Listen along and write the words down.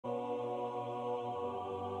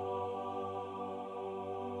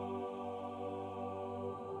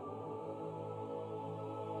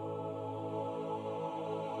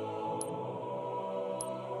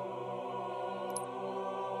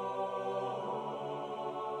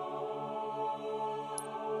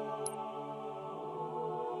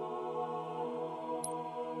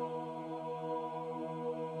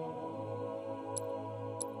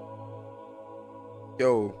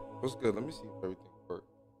Yo, what's good? Let me see if everything works.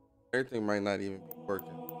 Everything might not even be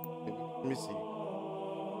working. Let me see.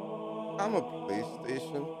 I'm a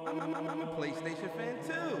PlayStation. I'm a PlayStation fan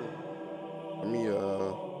too. Let me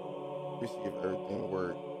see if everything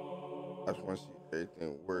works. I just want to see if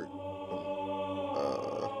everything works.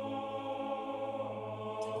 Uh,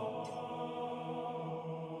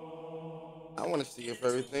 I want to see if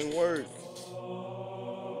everything works.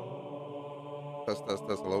 Test, test,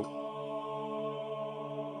 test. Hello.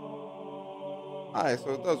 All right,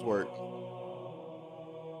 so it does work.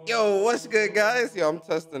 Yo, what's good, guys? Yo, I'm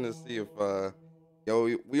testing to see if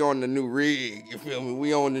yo, we on the new rig. You feel me?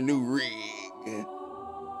 We on the new rig.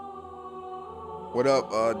 What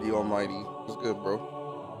up, the Almighty? What's good, bro?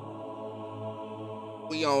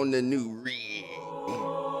 We on the new rig.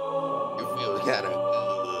 You feel kind of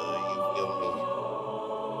good. You feel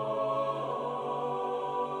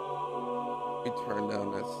me? We turn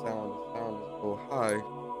down that sound. The sound is so high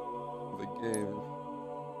for the game.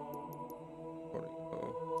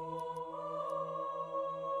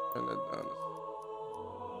 Turn that down to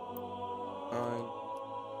 9,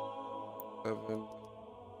 7,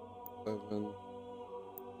 7.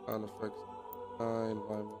 Sound effects 9.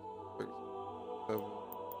 Environment effects 7.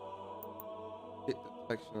 Hit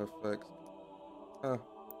detection effects.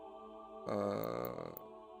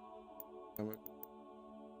 Damn it.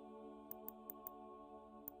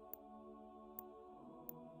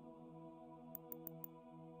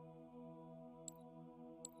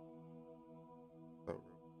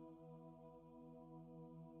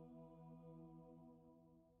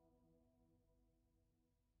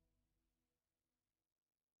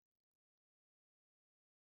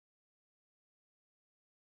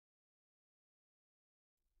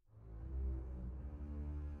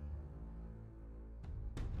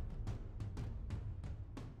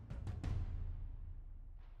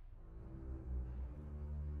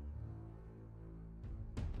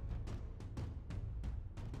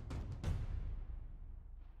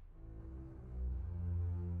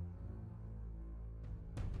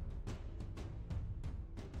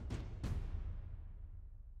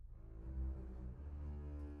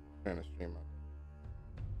 Trying to stream out.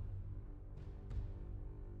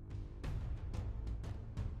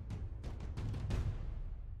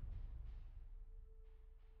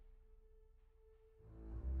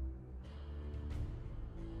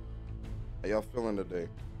 How y'all feeling today?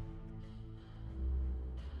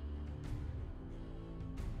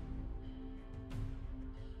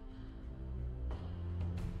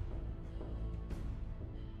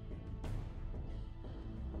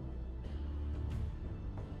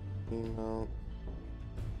 You know.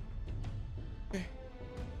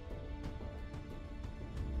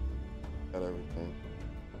 Got everything.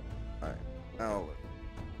 Alright. Now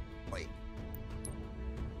wait.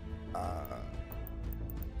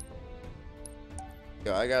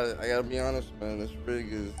 Yo, I gotta be honest, man. This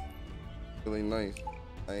rig is really nice.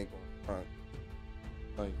 I ain't gonna front.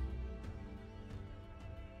 Nice.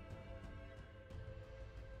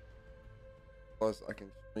 Plus, I can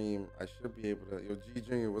stream. I should be able to. Yo, G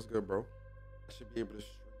Junior, what's good, bro? I should be able to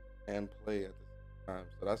stream and play at the same time.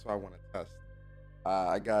 So that's why I want to test.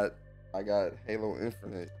 I got Halo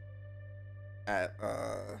Infinite at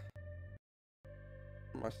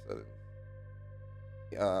my settings.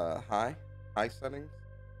 High settings.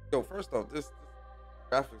 Yo, first off, this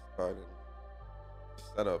graphics card and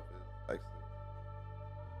setup is excellent.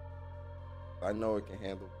 I know it can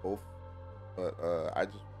handle both, but I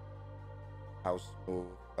just how smooth.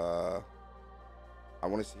 I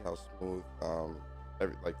want to see how smooth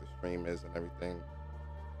like the stream is and everything.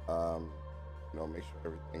 Make sure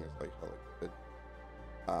everything is like hella good.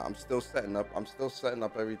 I'm still setting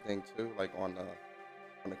up everything too, like on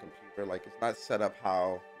the computer. Like it's not set up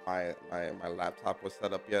how my laptop was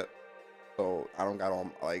set up yet. So I don't got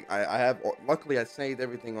on like I have. Luckily, I saved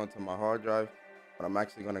everything onto my hard drive, but I'm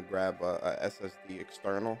actually gonna grab a SSD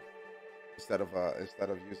external instead of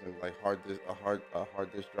using like hard disk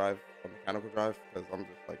drive, a mechanical drive, because I'm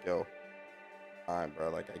just like, yo, fine, bro.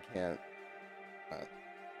 Like I can't.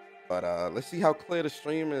 But let's see how clear the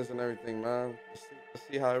stream is and everything, man. Let's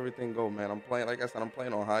see how everything go, man. I'm playing, like I said, I'm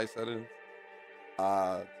playing on high settings.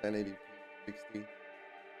 1080p, 60.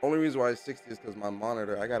 Only reason why it's 60 is because my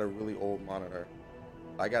monitor. I got a really old monitor.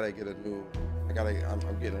 I gotta get a new. I'm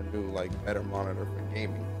getting a new like better monitor for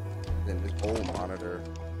gaming than this old monitor.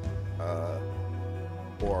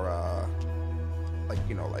 For like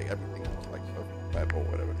like everything else, like surfing web or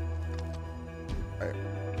whatever. All right.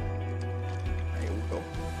 Here we go.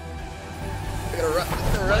 Look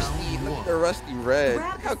at the rusty red.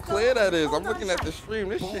 Look how clear that is. I'm looking at the stream.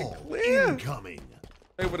 This shit clear. Incoming.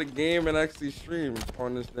 able to game and actually stream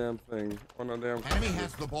on this damn thing. On a damn. Enemy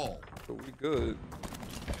has the ball. So we good.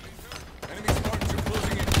 Enemy Spartans are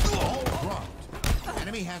closing in. Ball dropped.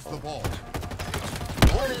 Enemy has the ball.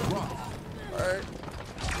 Ball dropped. All right.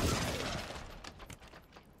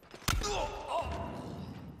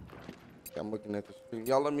 I'm looking at the stream.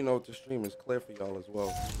 Y'all let me know if the stream is clear for y'all as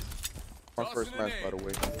well. My first match, by the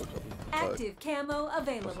way. Active camo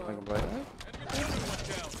available. I'm like,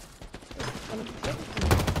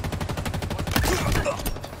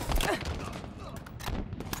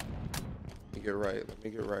 Let me get right. Let me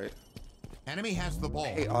get right. Enemy has the ball. I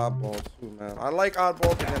hate oddball too, man. I like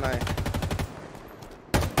oddball, but then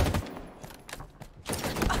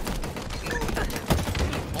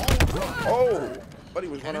Oh, buddy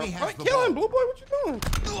was running. Kill him, Blue Boy. What you doing?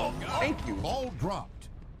 Thank you. Ball dropped.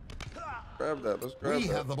 Grab that. Let's grab We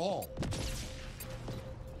that. have the ball.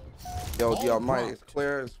 Yo, Mike, it's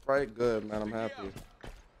clear. It's right. Good, man. I'm happy.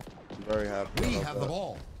 I'm very happy. We have the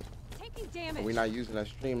ball. Taking damage. We're not using that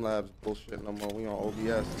Streamlabs bullshit no more. We on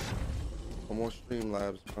OBS. No more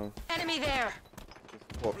Streamlabs, man. Enemy there.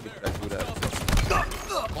 Support people that do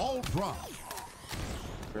that. Ball dropped.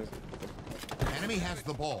 Enemy has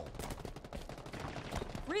the ball.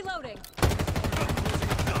 Reloading.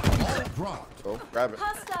 Ball dropped. Go, grab it.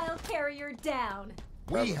 Hostile carrier down.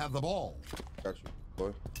 We have the ball. Got you,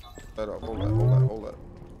 boy. Set up. Hold that.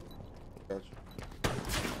 Got you.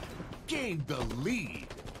 Gained the lead.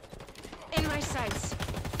 In my sights.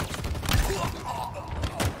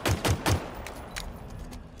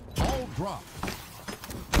 Ball dropped.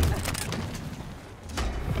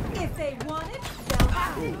 If they want it, they'll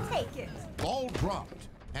have to take it. Ball dropped.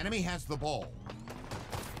 Enemy has the ball.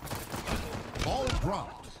 Ball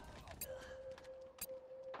dropped.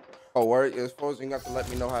 Oh, word. It's supposed you got to let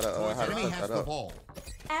me know how to Enemy set has that the up. ball.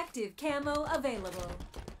 Active camo available.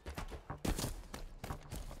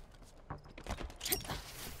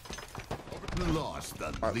 Lost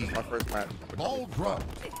the My lead. first match. Ball dropped.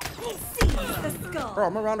 Seize the skull. Bro,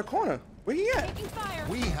 I'm around the corner. Where he at? Taking fire.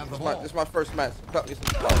 We have the ball. This is my first match. Cut me some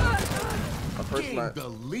stuff. My first Gained match. the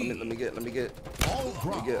lead. Let me get Ball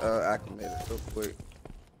dropped. acclimated real quick.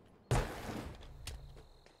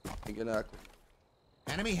 Let me get acclimated.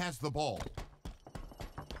 Enemy has the ball.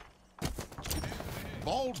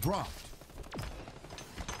 Ball dropped.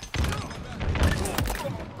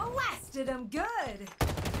 Blasted him good.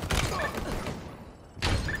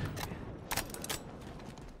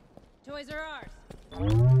 Toys are ours.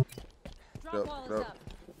 Drop wall is up.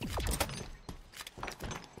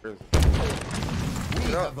 We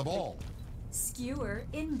have the ball. Skewer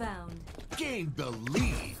inbound. Gained the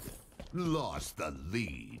lead. Lost the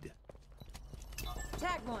lead.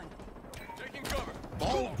 Tag one. Taking cover.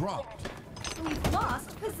 Ball dropped. We've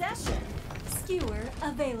lost possession. Skewer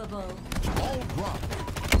available. Ball dropped.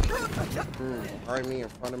 Behind me, in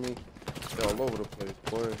front of me. They're all over the place,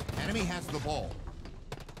 boy. Enemy has the ball.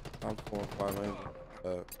 I'm 4-5 lanes.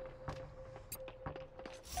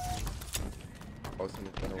 Oh, it's in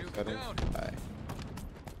the general setting. Alright.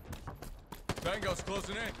 Tango's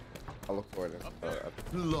closing in. I'll look for it.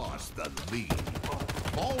 Lost the lead.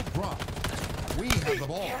 Ball dropped. We have the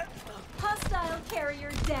ball. Hostile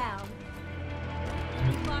carrier down.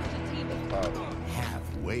 We lost a teammate.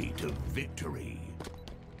 Halfway to victory.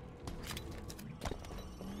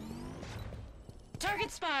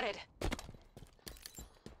 Target spotted.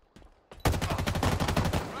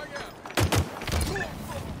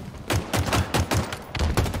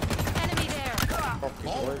 Enemy there.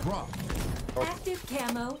 Ball dropped. Active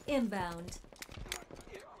camo inbound.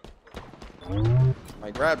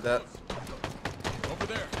 I grabbed that. Over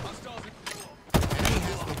there. Hostiles. Enemy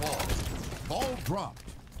has the ball. Ball dropped.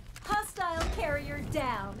 Hostile carrier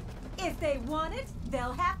down. If they want it,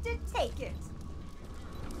 they'll have to take it.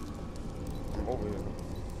 I'm over here.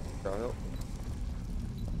 Got help.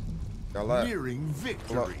 Got light. Nearing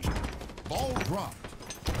victory. Ball dropped.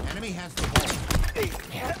 Enemy has the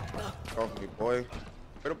ball. Off me, boy.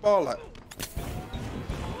 Where the ball at?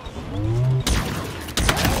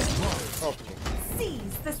 Off me.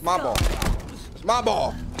 Seize the It's my skull. ball. It's my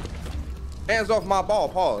ball. Hands off my ball.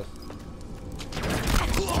 Pause.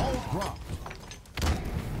 Ball dropped.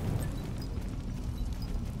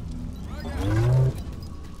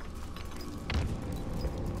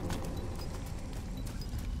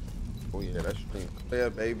 Oh yeah, that's stream clear,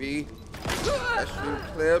 baby. That's stream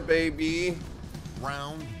clear, baby.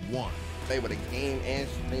 Round one. Able to game and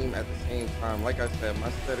stream at the same time. Like I said, my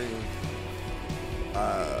settings,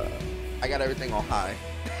 I got everything on high.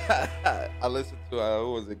 I listened to, what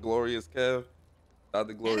was it, Glorious Kev? Not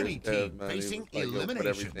the glorious Enemy dev, team man. He was facing like, yo, put elimination.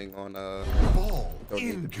 everything on Ball don't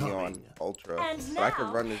need to be on incoming. ultra. And But I could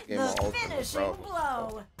now, run this game the on ultra. No finishing problem.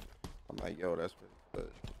 blow. I'm like, yo, that's pretty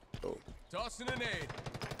good. So, Tossing an aid.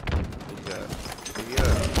 yeah.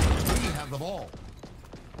 We have the ball.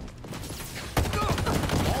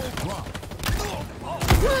 Ball dropped.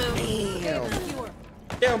 Damn.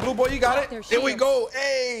 Damn, Blue Boy, you got it. There we go.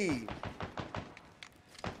 Hey.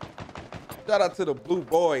 Shout out to the Blue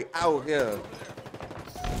Boy out here.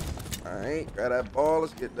 All right, grab that ball.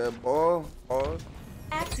 Let's get that ball. Pause.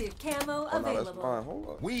 Active camo Oh, no, that's available. mine. Hold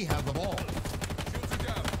on. We have the ball. Shields are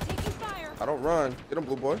down. Taking fire. I don't run. Get him,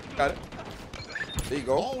 Blue Boy. Got it. There you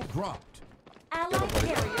go. Ball dropped. Allied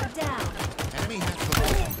carrier down. Enemy has the ball.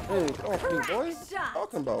 Hey, get off me, boy. Correct What you shot.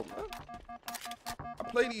 talking about, man? I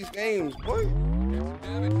play these games, boy.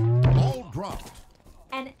 Damage. Ball dropped.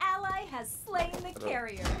 An ally has slain the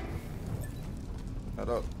carrier. Shut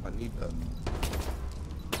up. I need that.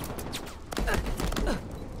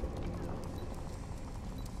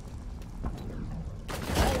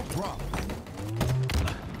 Ball dropped.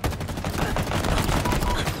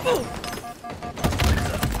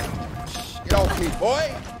 Get off me,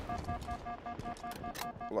 boy.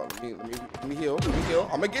 Hold on, let me heal. Let me heal.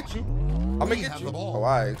 I'm gonna get you. I'm gonna We get have you. the ball. Oh, all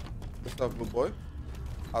right. Good stuff, Blue Boy.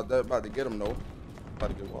 I was there about to get him, though. About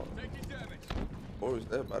to get him off. Taking damage. Or is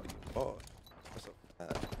that about to get off? What's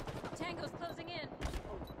up? Tango's closing in.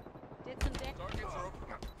 Did some damage. Targets are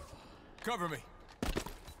open. Cover me.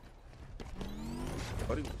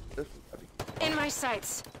 Buddy, this was about to get In my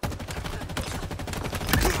sights.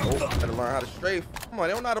 Oh, gotta learn how to strafe. Come on,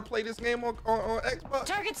 they don't know how to play this game on Xbox.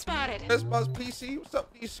 Target spotted. Xbox PC. What's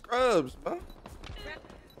up, these scrubs, man?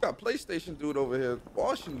 Got PlayStation dude over here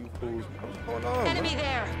washing you fools. What's going on, Enemy man?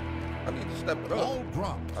 there. I need to step it Ball up.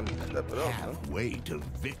 dropped. I need to step it up, man. Halfway to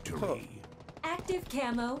victory. Active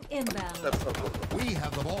camo inbound. Step it up. We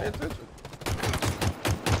have the ball. Pay attention.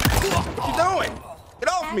 What you doing? Get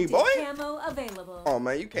off me, Active boy. camo available. Oh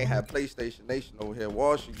man, you can't have PlayStation Nation over here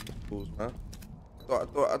washing you fools, man. I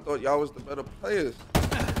thought y'all was the better players.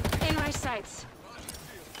 In my sights.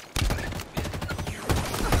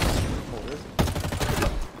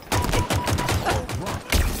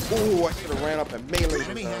 Ooh, I should have ran up and melee.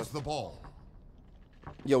 Enemy has the ball.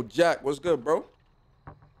 Yo, Jack, what's good, bro?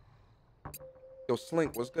 Yo,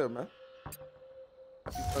 Slink, what's good, man?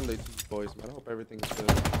 Happy Sunday to you boys, man. I hope everything is good.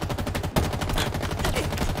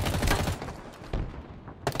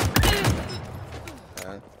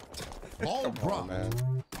 Man. Ball Come on, dropped. man.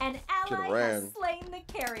 An Should've ally ran. has slain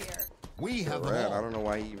the carrier. We have the Ran. I ball. don't know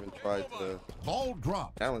why he even tried to Ball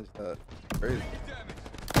dropped. challenge that. Crazy.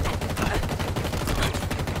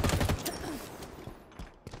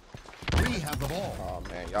 We have the ball. Oh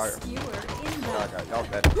man, y'all Skewer got inbound. y'all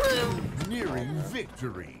better. Nearing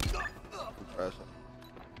victory. Pressure.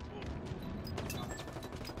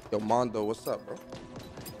 Yo, Mondo, what's up, bro?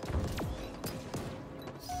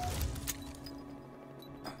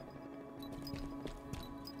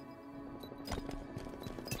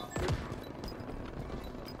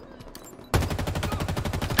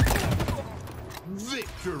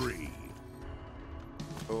 Victory.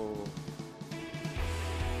 Oh.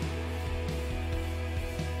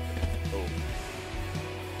 Oh.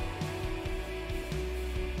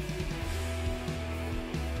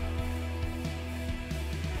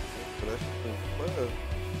 So that's just 12.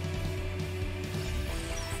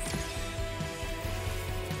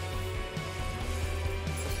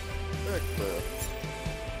 Heck, 12.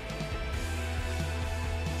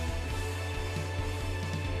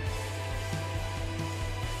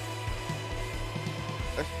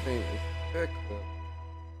 That thing is heck,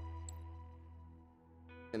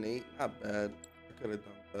 8, not bad. I could have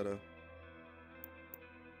done better.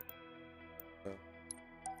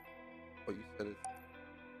 Oh, you said it.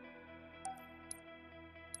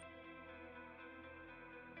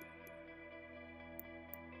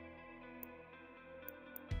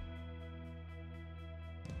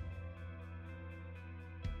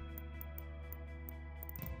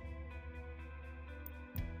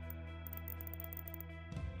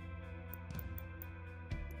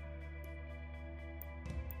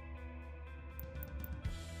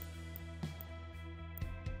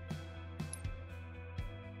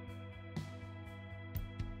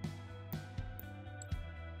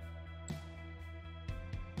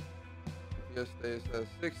 Yesterday it says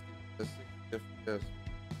 60. That's 60 FPS.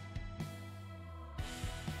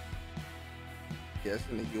 Yeah, it's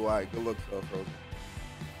in the UI. Good looks, though, Frozen.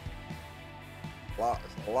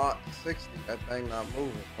 It's a lot. 60. That thing not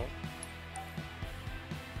moving, huh?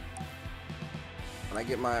 When I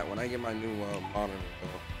get my new monitor,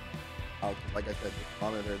 though, Like I said, the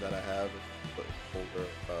monitor that I have is the older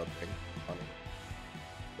thing monitor,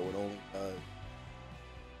 so it only does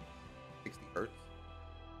 60 hertz.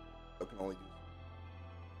 So it can only do.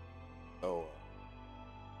 So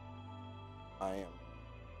I am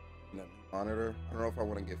in a new monitor. I don't know if I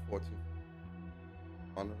want to get 14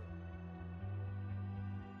 monitor.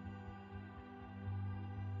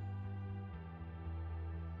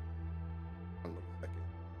 One second.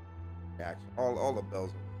 Reaction. All the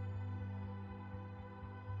bells are.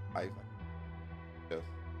 Yes.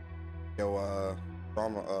 Yo,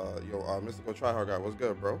 Mystical Tryhard guy, what's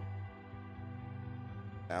good, bro?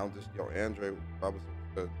 Sound just Andre Robinson,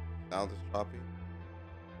 what's good? Sound is choppy.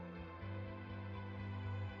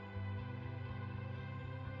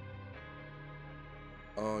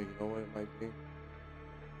 Oh, you know what it might be?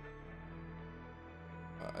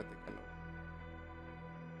 I think I know.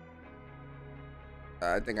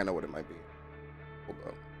 I think I know what it might be. Hold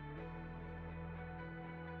up.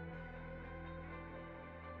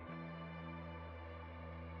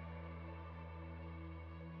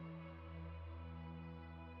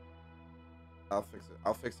 I'll fix it.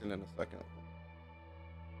 I'll fix it in a second.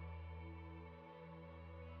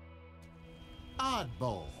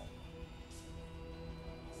 Oddball.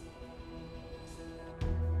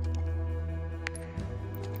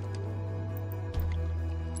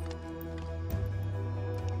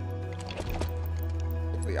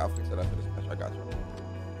 I'll fix it after this match. I got you.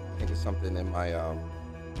 I think it's something in my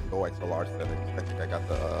OXLR settings. I think I got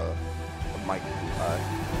the mic too high.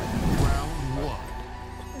 Round one.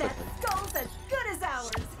 That skull's as good as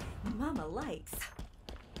ours. Mama likes.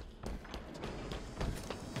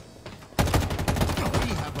 We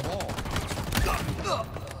have the ball.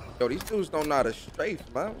 Yo, these dudes don't know how to strafe,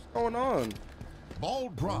 man. What's going on? Ball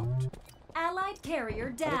dropped. Allied carrier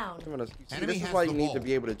down. See, Enemy this is has why the you need ball. to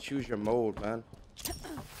be able to choose your mode, man. Ball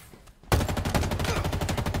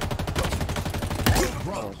Oh,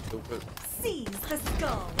 dropped. stupid. Seize the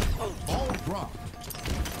skull. Ball dropped.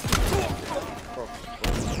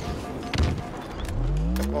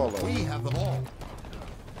 Ball up. We have the ball.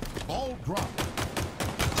 Ball dropped.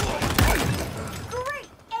 Great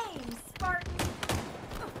aim, Spartan.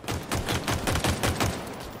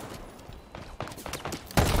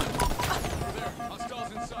 There.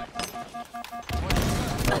 Hostiles in sight.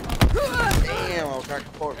 Damn, I got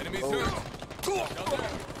caught. Enemies Oh. hurt. Down there.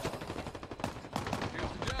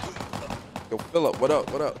 Shields are down. Yo, Philip, what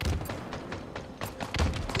up? What up?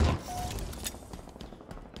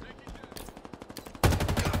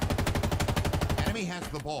 Enemy has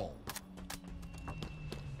the ball.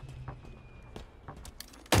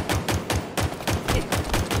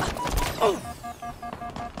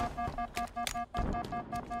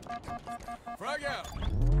 Frag out.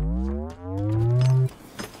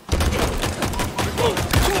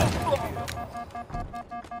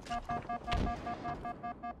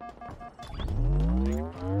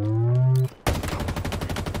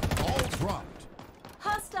 Ball dropped.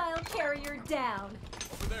 Hostile carrier down.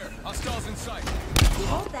 Over there. Hostiles in sight.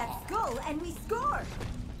 Hold that skull and we score.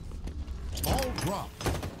 Ball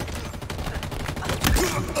dropped.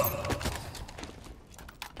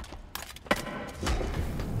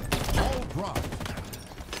 Ball dropped.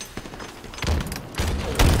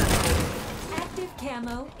 Active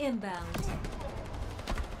camo inbound.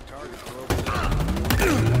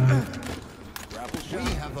 We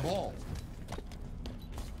have the ball.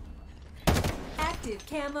 Active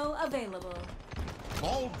camo available.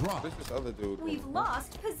 Ball dropped. This is other dude. We've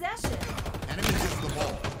lost possession. Enemy has the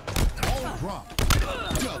ball. Ball dropped.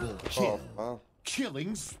 Double Oh, kill. wow.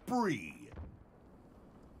 Killing spree.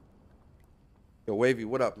 Yo, Wavy,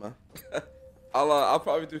 what up, man? I'll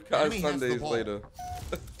probably do COD Enemy has the Sundays ball. later.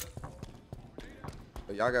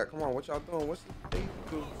 But y'all got, come on, what y'all doing? What's the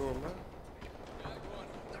dudes doing, man?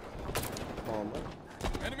 Come on, man.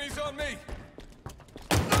 Enemies on me.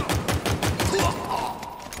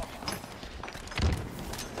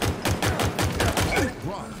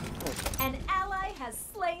 Dropped. An ally has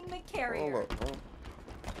slain the carrier. Hold up, man.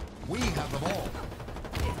 We have the ball.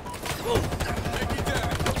 Taking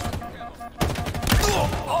damage.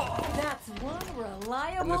 That's one Come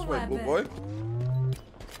reliable this way, weapon. boo boy.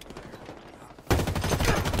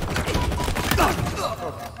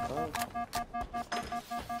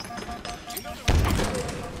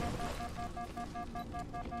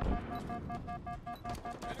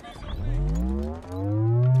 Enemies on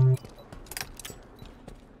me.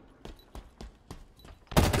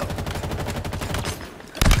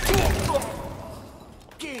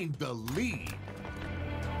 Gained the lead.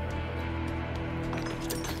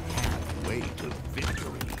 Halfway to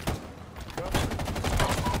victory.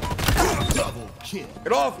 Double kill.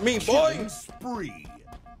 Get off me, boy! Killing spree.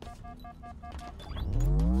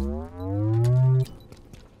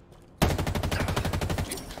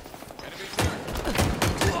 Enemies there.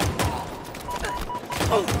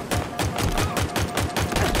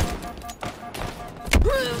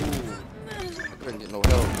 I couldn't get no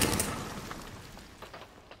help.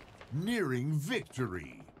 Nearing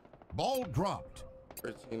victory. Ball dropped.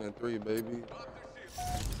 13-3, baby.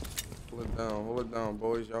 Hold it down,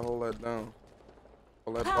 boys. Y'all hold that down.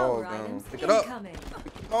 Hold that ball Power down. items Pick it up. incoming.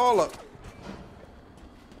 Pick the ball up.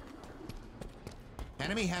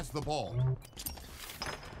 Enemy has the ball.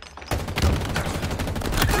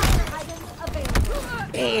 Items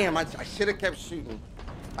available. Damn, I should have kept shooting.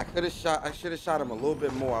 I should have shot him a little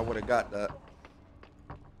bit more. I would have got that.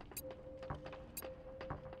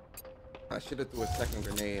 I should have threw a second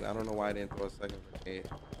grenade. I don't know why I didn't throw a second grenade.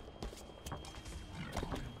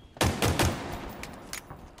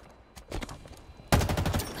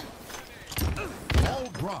 Ball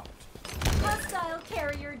dropped. Hostile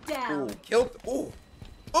carrier down. Ooh, killed. Ooh.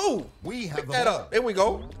 Ooh. We have Pick the that ball. up. There we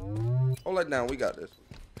go. Hold that down. We got this.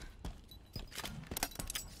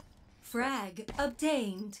 Frag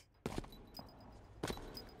obtained.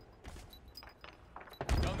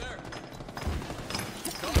 Down there.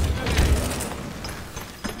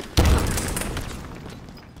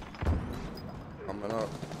 Coming up.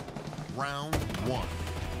 Round one.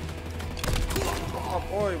 Oh,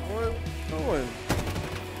 boy. What you doing?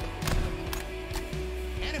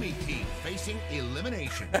 Enemy team facing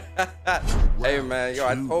elimination. Hey, man. Yo,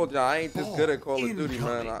 I two. told y'all I ain't this good at Call of Duty,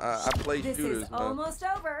 man. Incoming. I play This shooters, is man. almost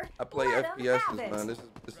over. I play Let 'em have FPSs, it. man. This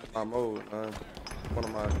is my mode, man. One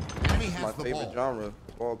of my Enemy has my the favorite ball. genre of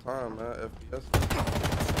all time, man.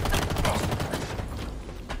 FPS.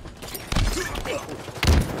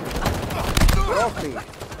 Get off me!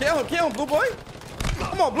 Kill him, blue boy!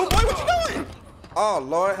 Come on, blue boy, what you doing? Oh,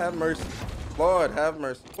 Lord have mercy. Lord have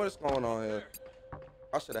mercy. What is going on here?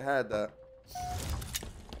 I should have had that.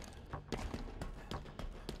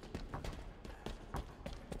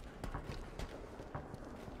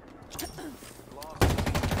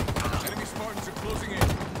 Enemy Spartans are closing in.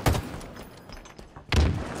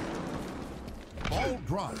 Ball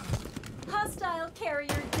dropped. Hostile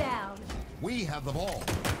carrier down. We have the ball.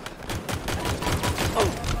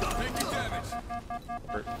 Taking damage.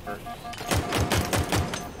 Hurt.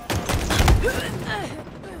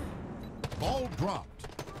 Ball dropped.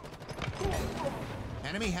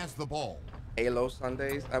 Enemy has the ball. Halo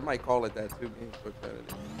Sundays. I might call it that too. Being so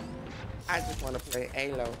competitive. I just want to play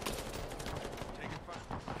Halo.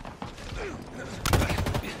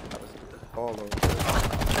 All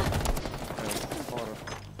over.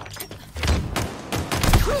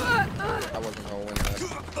 I wasn't gonna win that.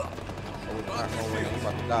 I was not gonna win. I'm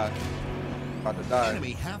about to die. About to die.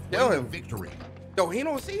 Enemy halfway Kill to him. victory. Yo, he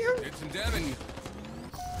don't see him? Did some damage.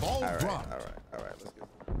 Ball All right. dropped. Let's get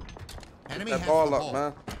Enemy that has ball the up, ball.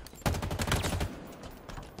 man.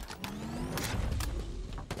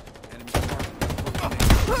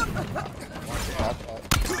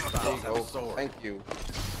 There you go. Thank you.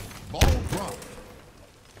 Ball dropped.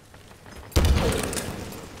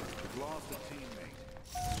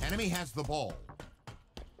 Enemy has the ball.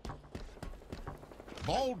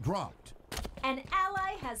 Ball dropped. An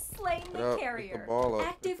ally has slain Pick the it up, pick the carrier. ball up,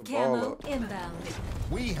 Active pick the ball camo up. inbound.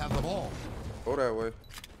 We have the ball. Go that way.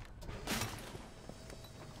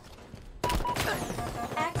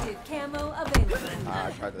 Active camo available.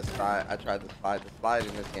 I tried to slide. The slide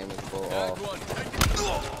in this game is a little Tagged off. one.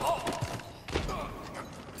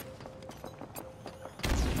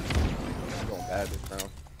 I'm going bad this round.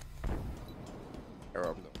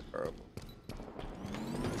 Terrible.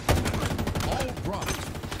 Ball dropped.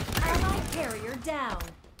 Ally carrier down.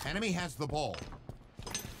 Enemy has the ball.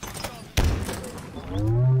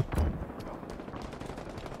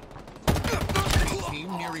 Enemy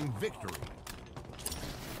team nearing victory.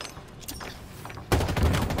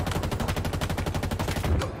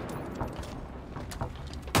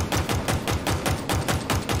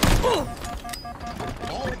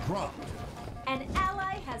 Ball dropped. An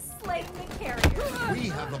ally has slain the carrier. We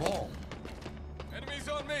have the ball. Enemies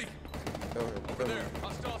on me. Kill him. Over there.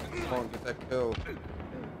 Hostiles in Come on, sight. get that kill.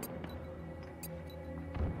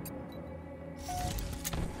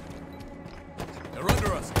 They're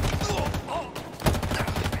under us.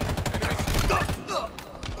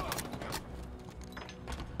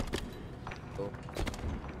 Go.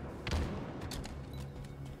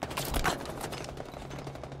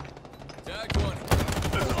 Tagged one.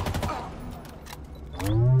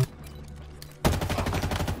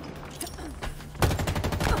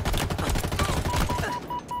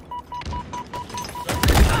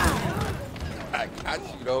 I got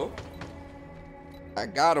you though. I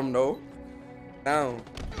got him though. Down.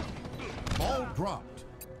 Ball dropped.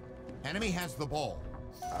 Enemy has the ball.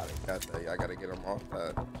 Ah, they got that. I gotta get him off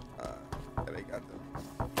that. Yeah, they got them.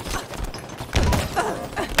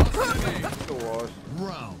 Good wash.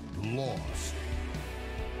 Round lost.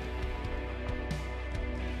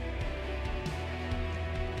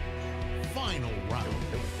 Final round.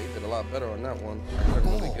 They did a lot better on that one. I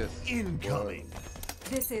couldn't really Ball get incoming.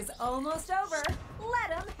 This is almost over. Let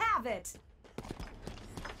them have it.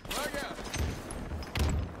 Frag out.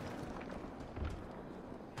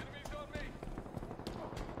 Enemies on me.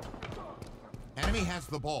 Enemy has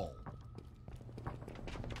the ball.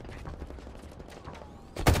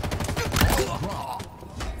 Ball dropped.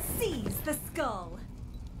 Seize the skull.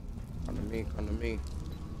 Come to me. Come to me.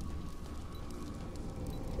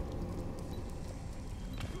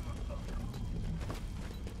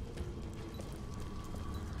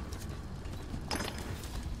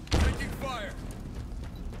 Taking fire.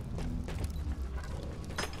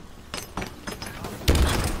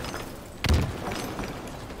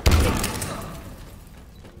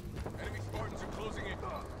 Enemy Spartans are closing in.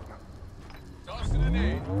 Tossing an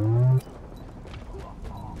aid.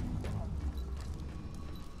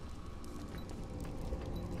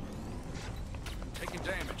 Taking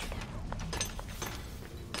damage.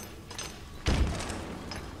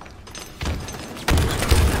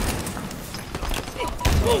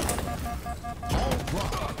 Ball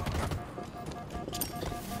dropped.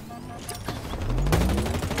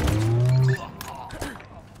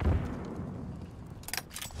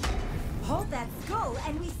 Hold that skull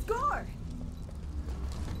and we score.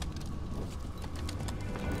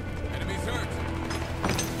 Enemies hurt.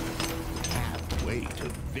 Halfway to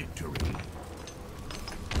victory.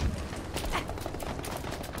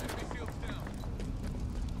 Enemy shields down.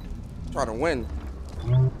 Trying to win.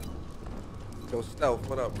 Yo, Stealth,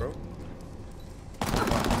 what up, bro?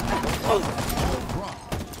 Ball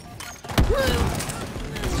dropped.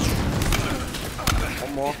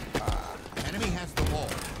 One more. Enemy has the ball.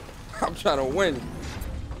 I'm trying to win.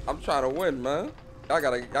 I'm trying to win, man. Y'all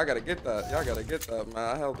gotta get that. Y'all gotta get that,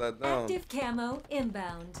 man. I held that down. Active camo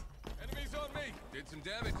inbound. Enemies on me. Did some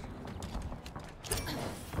damage.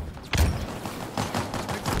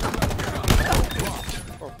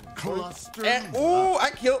 Cluster. And ooh,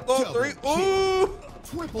 I killed those Double three. kill. Ooh.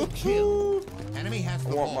 Triple kill. Enemy has I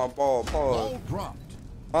the want my ball. ball. Pause. Ball dropped.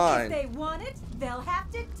 If Mine. they want it, they'll have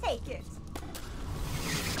to take it.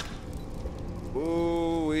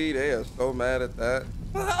 Ooh, they are so mad at that.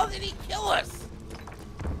 How did he kill us?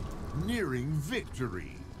 Nearing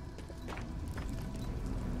victory.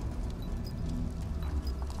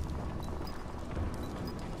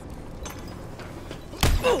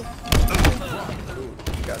 Ooh,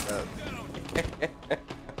 you got that.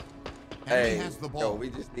 Enemy Hey, has the ball. yo, we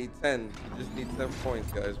just need 10. We just need 10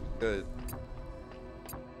 points, guys. We good.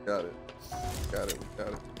 Got it. Got it. We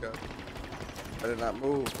got it. We got it. Better not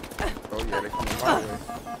move. Oh yeah, they coming my way.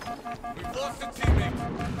 We've lost a teammate.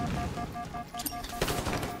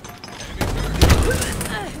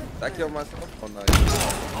 Did I kill myself? Oh no.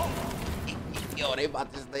 Yo, they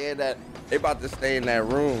about to stay in that. They about to stay in that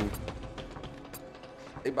room.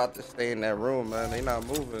 They about to stay in that room, man. They not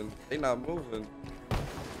moving. They not moving.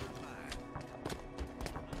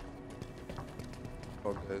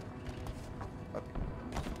 Okay.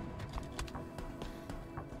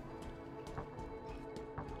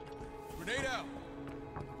 Grenade out.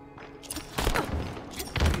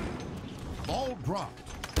 Ball dropped.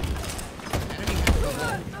 Enemy has the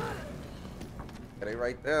ball. Yeah, they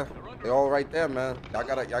right there. They all right there, man. Y'all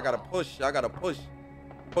gotta push. Y'all gotta push.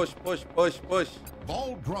 Push, push, push, push.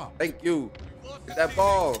 Ball dropped. Thank you. Get that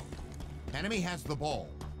ball. Enemy has the ball.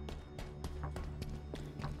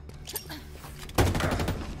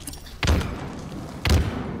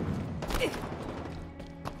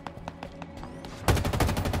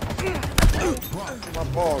 Ball dropped. My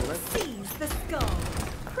ball, man. Seize the skull.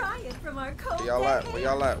 Pry it from our cold Where y'all at? dead Where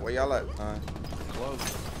y'all hands. at? Where y'all at?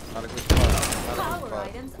 Close. Not a good spot. Not a Power good spot.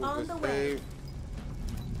 items Ooh, on good the way. save.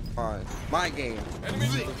 Fine. My game.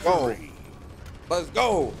 Enemies Let's go. Let's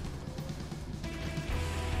go.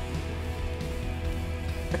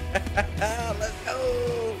 Let's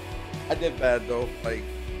go. I did bad though. Like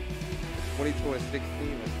 22 and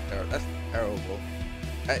 16. That's terrible.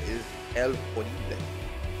 That is el horrible.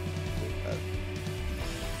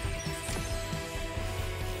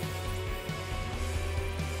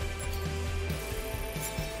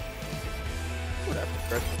 Ooh, that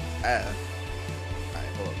progression is ass.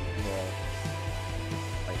 Alright, hold up. You know,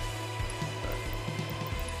 like,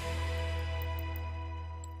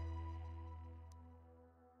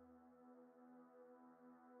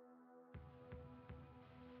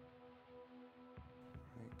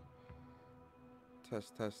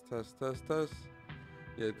 Test, test, test, test, test.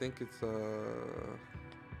 Yeah, I think it's test,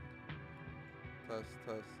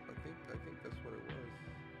 test. I think that's what it was.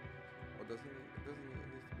 Or doesn't it? It doesn't. It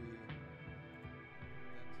needs to be.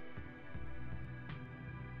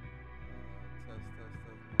 Test, test,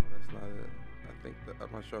 test. No, that's not it. I think that,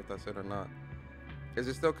 I'm not sure if that's it or not. Is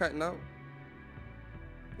it still cutting out?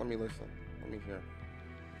 Let me listen. Let me hear. Is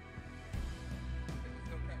it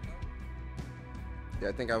still cutting out? Yeah,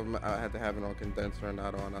 I think I had to have it on condenser and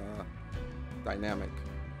not on dynamic.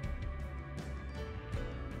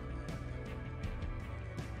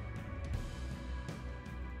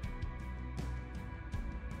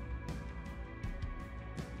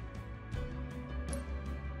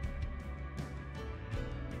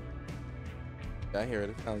 Yeah, I hear it.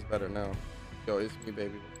 It sounds better now. Yo, it's me,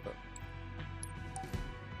 baby. What's up?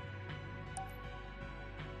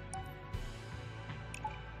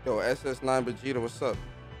 Yo, SS9 Vegeta, what's up?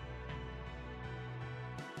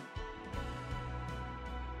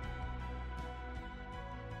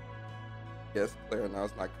 Yes, clear now.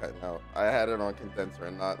 It's not cutting out. I had it on condenser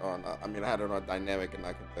and not on. I mean, I had it on dynamic and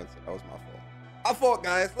not condenser. That was my fault. My fault,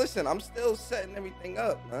 guys. Listen, I'm still setting everything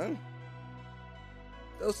up, man.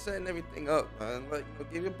 Still setting everything up, man. Like, you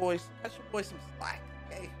know, give your boys, cut your boy some slack,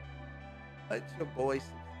 okay? Cut your boy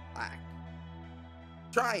some slack.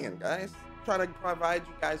 Trying, guys. Trying to provide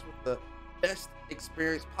you guys with the best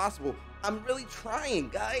experience possible. I'm really trying,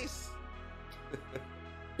 guys.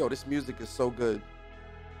 Yo, this music is so good.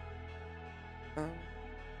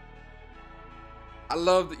 I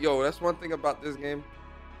love it. Yo, that's one thing about this game.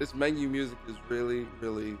 This menu music is really,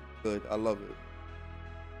 really good. I love it.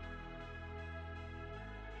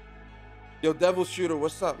 Yo, Devil Shooter,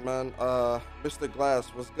 what's up, man? Mr. Glass,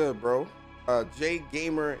 what's good, bro? J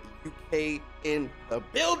Gamer UK in the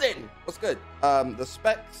building. What's good? The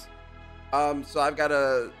specs. So I've got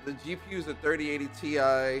the GPU is a 3080 Ti.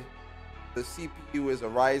 The CPU is a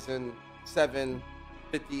Ryzen 7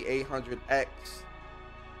 5800X.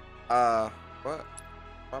 What?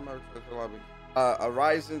 Why am I returning to the lobby? A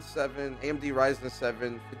Ryzen 7, AMD Ryzen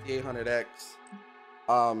 7 5800X.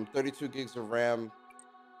 32 gigs of RAM.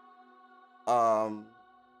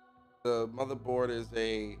 The motherboard is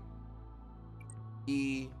a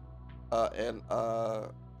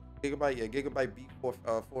Gigabyte B4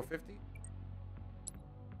 450,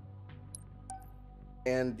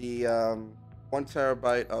 and the 1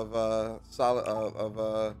 terabyte of solid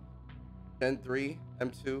of Gen 3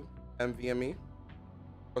 M2 NVMe.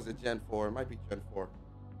 Was it Gen 4? It might be Gen 4.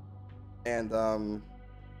 And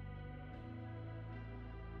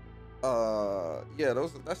yeah,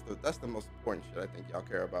 that's the most important shit I think y'all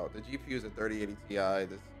care about. The GPU is a 3080 Ti.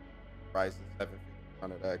 This Ryzen 7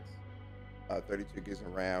 5800X, 32 gigs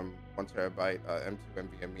of RAM, 1 terabyte M2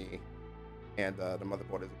 NVMe, and the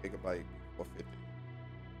motherboard is a Gigabyte 450.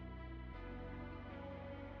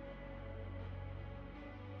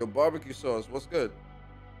 Yo, barbecue sauce, what's good?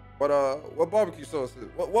 What barbecue sauce is?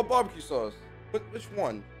 What barbecue sauce? Which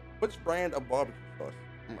one? Which brand of barbecue sauce?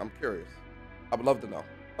 I'm curious. I would love to know.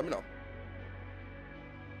 Let me know.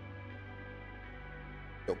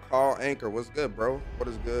 Yo, Carl Anchor, what's good, bro? What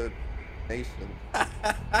is good, nation?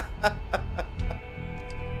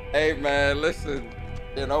 Hey, man, listen.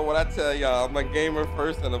 You know what I tell y'all? I'm a gamer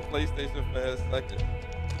first and a PlayStation fan second.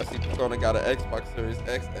 I see Persona got an Xbox Series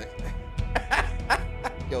X.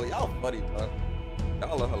 Yo, y'all funny, bro.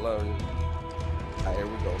 Y'all are hilarious. All right, here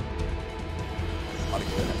we go.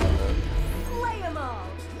 Slay 'em all.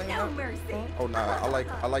 No mercy. Oh nah, I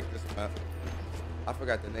like this map. I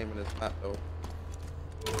forgot the name of this map though.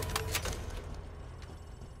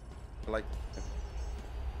 I like this map.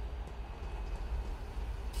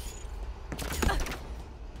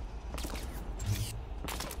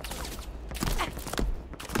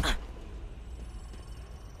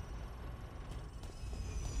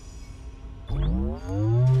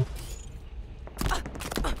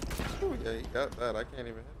 Ooh, yeah, he got that. I can't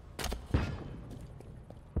even hit.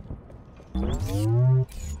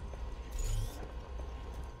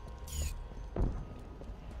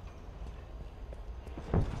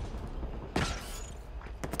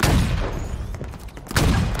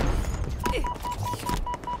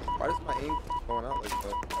 Why does my aim keep going out like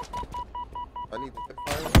that? I need to hit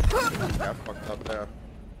fire. Yeah, I fucked up there.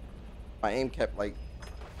 My aim kept like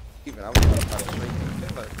even. I was trying to straight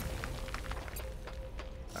hit like.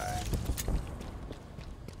 Alright.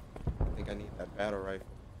 I think I need that battle rifle.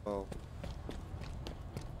 Oh.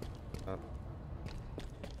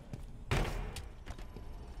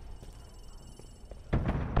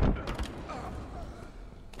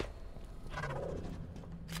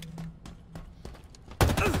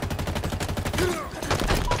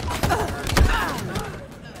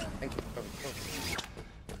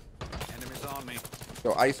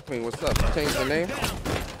 Ice Queen, what's up? You changed the name?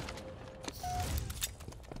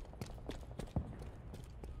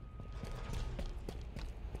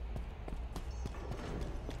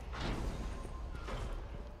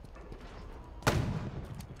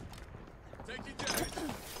 Taking damage.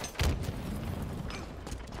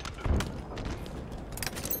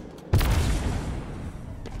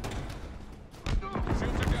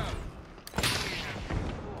 Shields are down.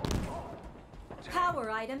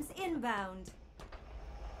 Power items inbound.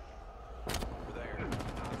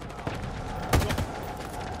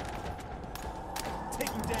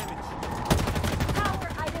 Taking damage. Power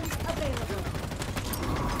items available.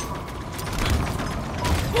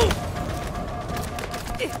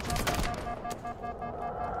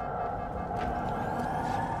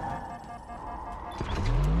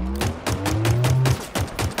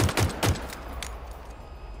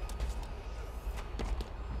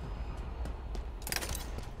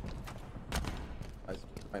 Ice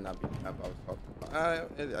Queen might not be the map I was talking about.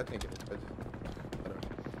 I think it is. Whatever.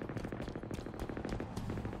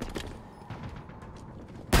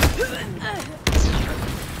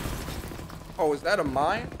 Oh, is that a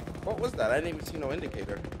mine? What was that? I didn't even see no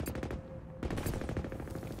indicator.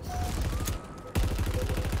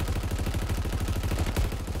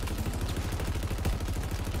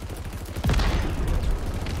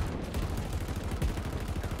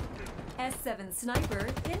 S7 sniper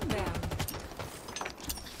inbound.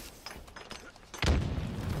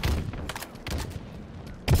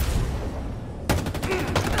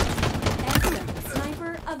 S7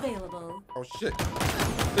 sniper available. Oh shit.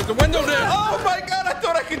 There's a window there. Oh my god, I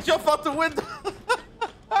thought I could jump out the window.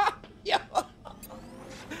 Yo.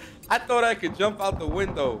 I thought I could jump out the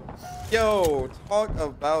window. Yo, talk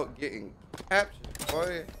about getting captured,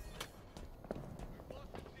 boy.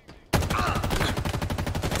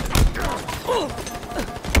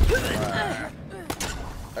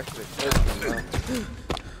 That should have killed him, man.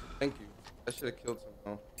 Thank you. That should have killed him,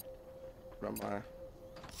 man. What am I?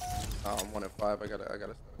 Oh, I'm 1 and 5. I gotta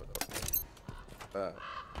step it up.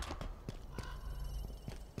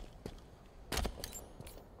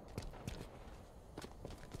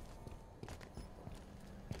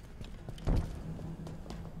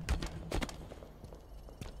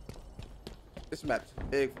 This map's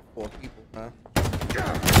big for 4 people, man.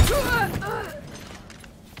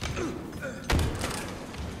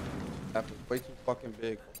 That was way too fucking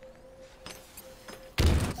big.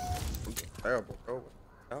 I'm just terrible, bro. What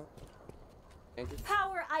the hell? Can't get...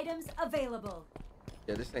 Power items available.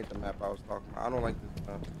 Yeah, this ain't the map I was talking about. I don't like this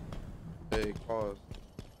map. Big pause.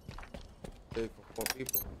 Big for 4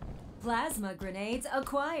 people. Plasma grenades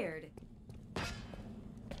acquired.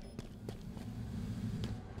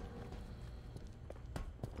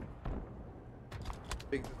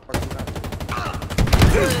 Big this fucking map.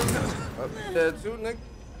 Up there too, nigga.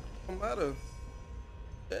 Don't matter.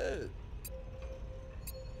 Dead.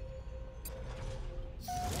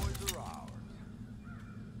 Boys are ours.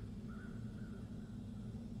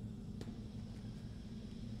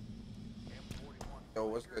 Yo,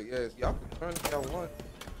 what's good? Yes, y'all can turn if y'all want.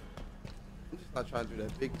 I'm just not trying to do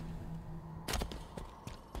that big.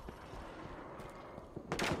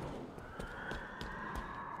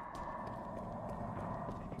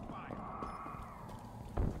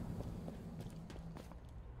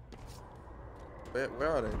 Where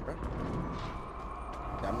are they, bro?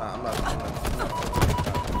 Yeah, I'm not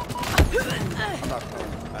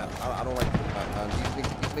playing. I don't like this map, man. These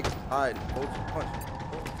niggas hide. Hold your punch.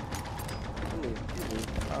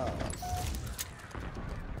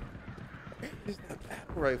 Where's that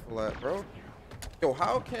battle rifle at, bro? Yo,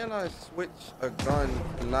 how can I switch a gun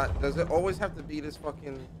and not? Does it always have to be this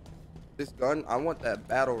gun? I want that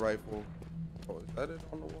battle rifle. Oh, is that it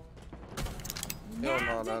on the wall? Hell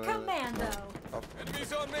no, Nabbed a commando. Okay.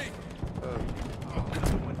 Enemies on me.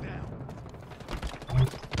 One down.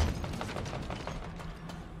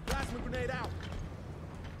 Plasma grenade out.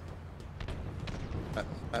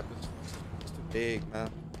 Map is too big, man.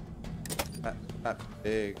 Map's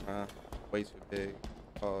big, man. Way too big.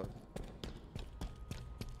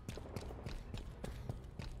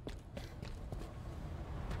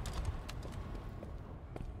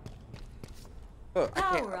 Look, I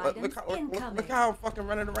can't. Look how I'm fucking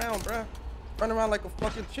running around, bruh. Running around like a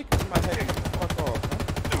fucking chicken in my head. Fuck off.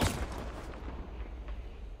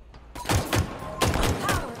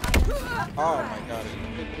 Oh my god, are you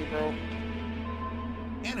kidding me, bro?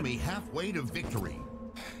 Enemy halfway to victory.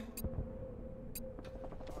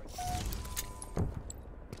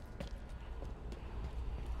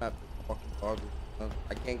 Map is fucking garbage.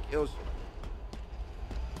 I can't kill shit.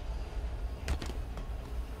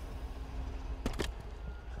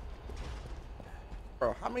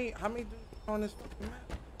 Bro, many dudes on this fucking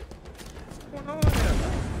map? What's going on here,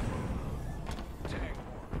 man?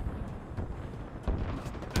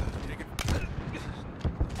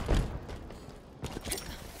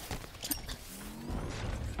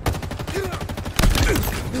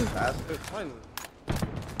 Bastard, finally.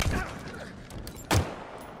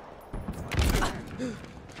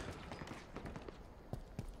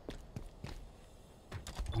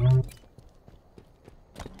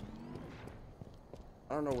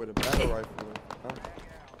 I don't know where the battle rifle is. Huh?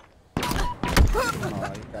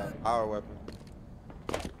 Oh, you got a power weapon.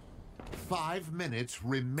 5 minutes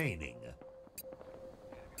remaining.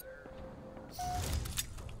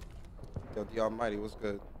 Yo, the Almighty, what's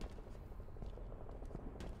good?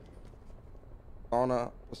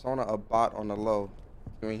 Persona a bot on the low.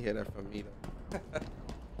 You ain't hear that from me though.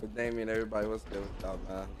 With Damien, everybody, what's good with y'all,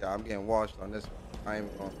 man? Yeah, I'm getting washed on this one. I ain't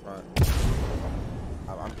even going front.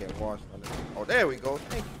 I'm getting washed on this one. Oh, there we go.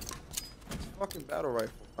 Thank you. It's fucking battle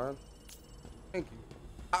rifle, man. Thank you.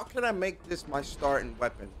 How can I make this my starting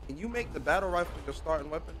weapon? Can you make the battle rifle your starting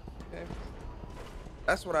weapon? Okay.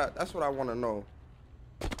 That's what I want to know.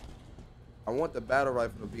 I want the battle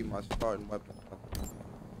rifle to be my starting weapon.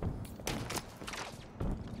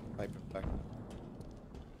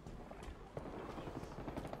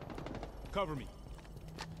 Cover me.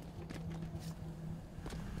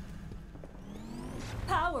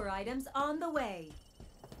 Power items on the way.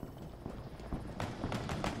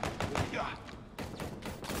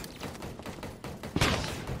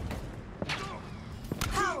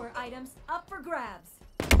 Power items up for grabs.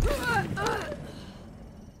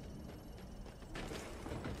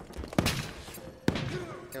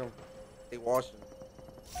 They washing.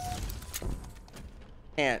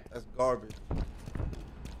 Can't. That's garbage.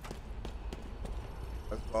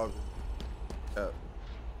 That's garbage. Yeah.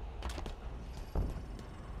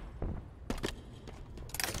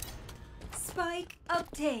 Spike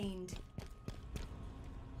obtained.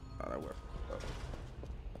 Oh, that worked.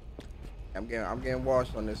 I'm getting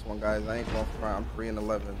washed on this one, guys. I ain't going front. I'm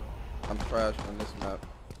 3-11. I'm trash on this map.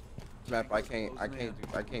 This map I can't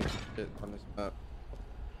do shit on this map.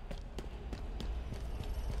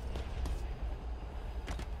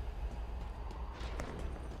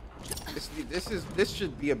 This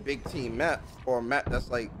should be a big team map, or a map that's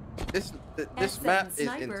like this map is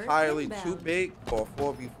entirely too big for a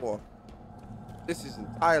 4v4. This is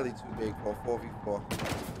entirely too big for a 4v4.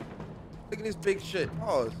 Look at this big shit.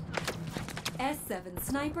 Pause. S7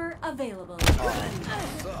 sniper available.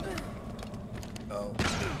 Oh.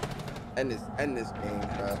 End this game,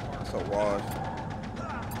 bro. It's a wash.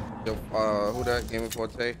 Yo, who that? Gaming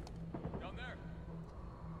Forte? Down there.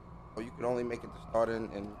 Oh, you can only make it to start in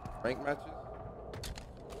rank matches?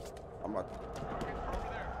 I'm about to.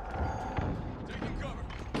 Taking cover.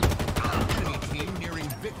 Enemy team nearing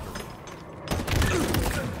victory.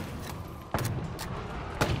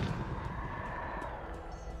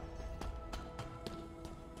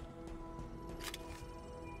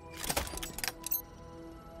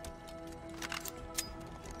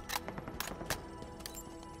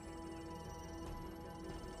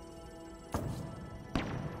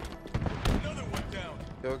 Another one down.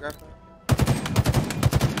 Yo, got that?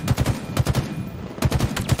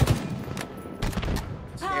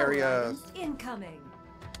 Power Areas. items incoming.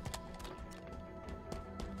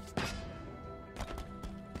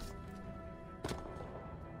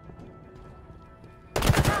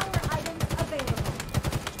 Power items available.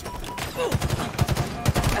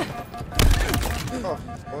 Oh,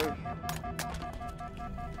 boy.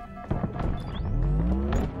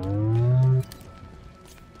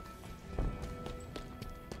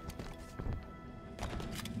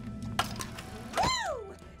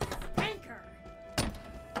 Woo! Spanker.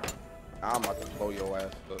 I'm about to blow your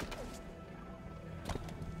ass up.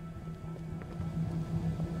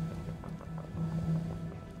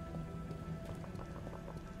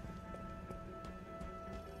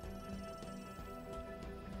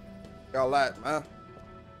 Y'all that, man.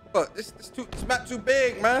 Look, this map too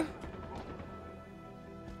big, man.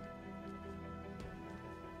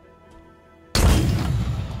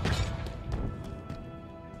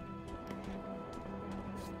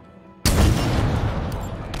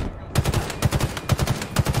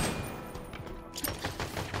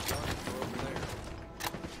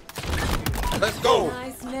 Let's go.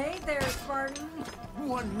 Nice nade there, Spartan.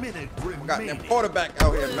 1 minute remaining. Got that quarterback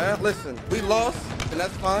out here, man. Listen, we lost, and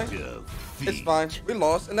that's fine. It's fine. We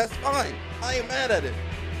lost, and that's fine. I ain't mad at it.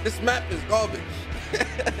 This map is garbage.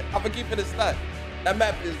 I'm gonna keep it a stat. That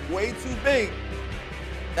map is way too big.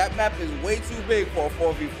 That map is way too big for a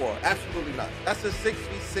 4v4. Absolutely not. That's a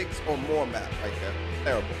 6v6 or more map right there.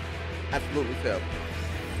 Terrible. Absolutely terrible.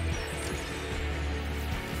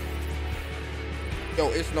 Yo,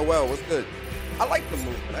 it's Noel. What's good? I like the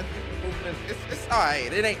movement. I think the movement, it's all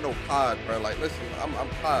right. It ain't no COD, bro. Like, listen, I'm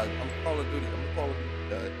COD. I'm Call of Duty. I'm a Call of Duty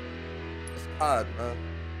guy. It's COD, man.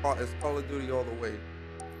 It's Call of Duty all the way.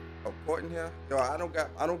 Oh, Court in here? Yo, I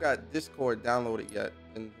don't got Discord downloaded yet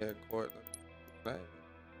in here, Court. Right.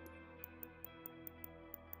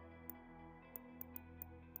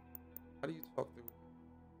 How do you talk through?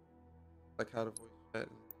 Like how to voice chat and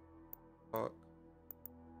talk.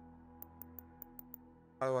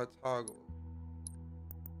 How do I toggle?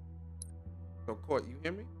 So Court, you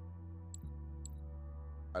hear me?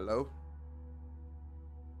 Hello?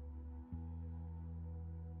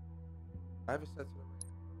 I haven't set to the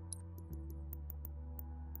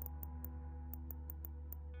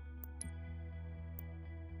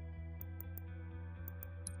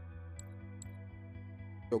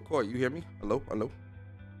Yo, Court, you hear me? Hello? Hello?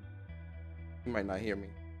 You might not hear me.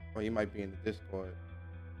 Or you might be in the Discord.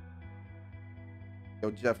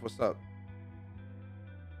 Yo, Jeff, what's up?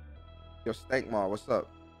 Yo, Stankmar, what's up?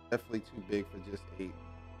 Definitely too big for just 8.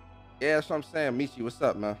 Yeah, that's what I'm saying. Michi, what's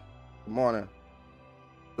up, man? Good morning.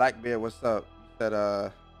 Blackbeard, what's up? You said,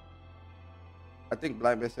 I think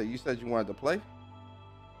Blackbeard said, you said you wanted to play?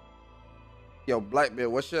 Yo, Blackbeard,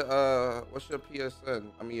 what's your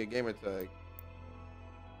PSN? I mean, your gamer tag.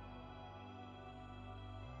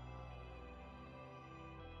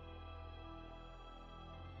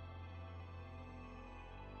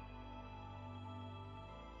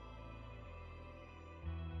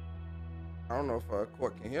 I don't know if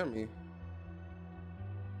Court can hear me.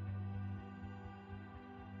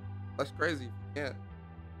 That's crazy if you can't.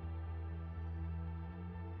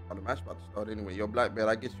 Oh, the match about to start anyway. Yo, Blackbeard,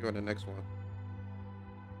 I get you on the next one.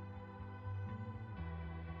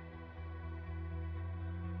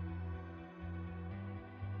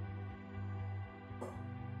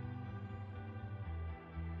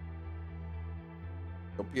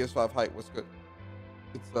 Yo, PS5 hype, what's good?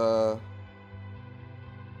 It's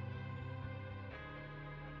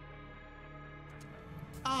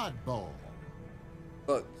Oddball.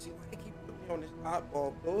 Look, see why they keep putting me on this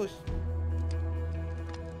oddball bullshit.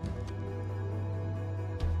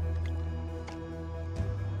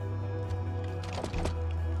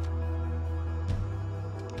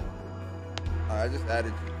 I just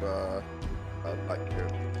added you,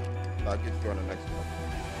 Blackbeard. I'll get you on the next one.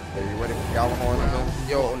 Are you ready for Gallahorn?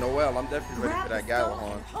 Yo, Noel, I'm definitely ready for that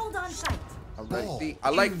Gallahorn. Hold on tight. I'm ready. See, I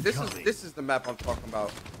like this is the map I'm talking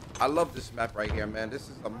about. I love this map right here, man. This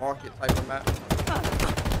is a market type of map.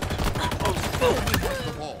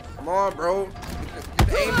 Come on, bro. Get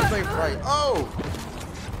the aim straight right. Oh!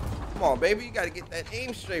 Come on, baby. You gotta get that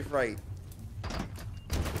aim straight right.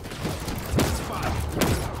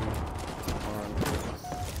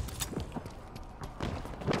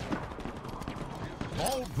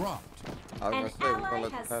 Ball dropped. I was An gonna say, we're gonna ally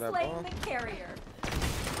let has that slain ball. the carrier.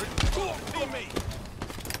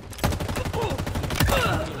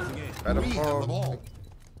 Let We him have the fall. ball.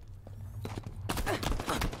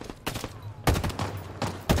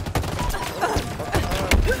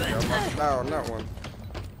 Yeah, I'm about to die on that one.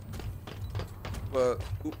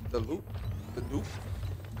 Scoop the loop. The dupe.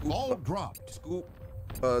 Ball dropped. Scoop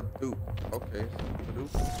dupe. Okay. The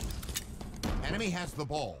dupe. Enemy has the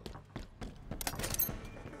ball.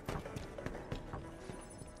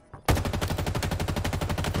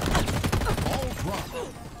 Ball dropped.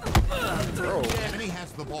 Bro, Enemy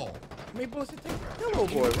has the ball. how many bullets it take? Hello,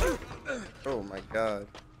 boy. What? Oh my god.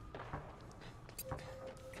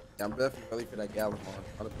 Yeah, I'm definitely ready for that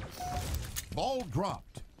Gallahorn. Ball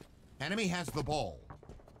dropped. Enemy has the ball.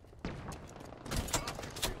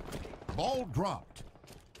 Ball dropped.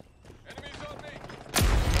 Enemies on me.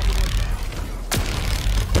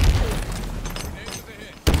 Grenade to the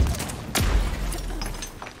hit.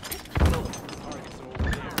 Targets are over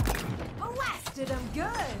there. Blasted him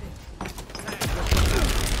good.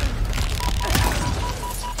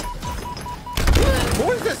 Who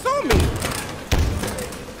is this on me?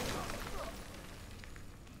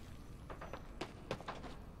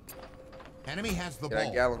 Enemy has the Yeah, that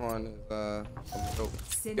ball. Gallahorn is dope.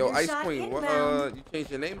 Cinder Yo, Ice shot Queen, what inbound. you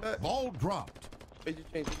changed your name back? Ball dropped. Why'd you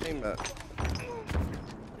change your name back?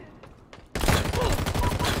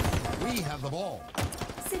 We have the ball.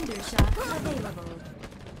 Cinder shot available.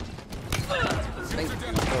 Thank you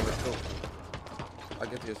for the dope. I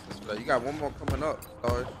get the assist for that. You got one more coming up,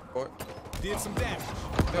 Stars. Court. Did some damage.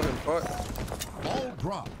 Kill him, Court. Ball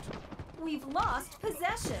dropped. We've lost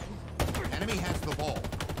possession. Enemy has the ball.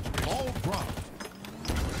 Ball dropped.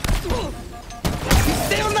 He's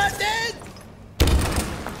still not dead?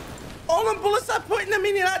 All them bullets I put in him,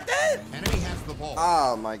 and he's not dead? Enemy has the ball.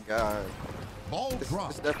 Oh my god. Ball It's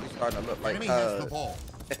dropped. definitely starting to look like Enemy has the ball.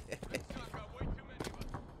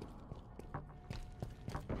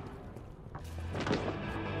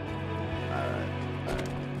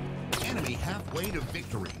 Enemy halfway to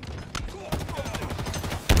victory.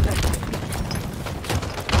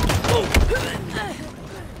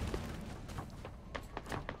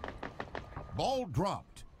 Ball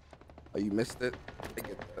dropped. Oh, you missed it? I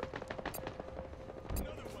get that.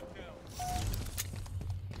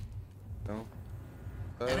 No.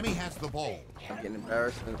 Enemy has the ball. I'm getting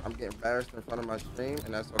embarrassed. I'm getting embarrassed in front of my stream,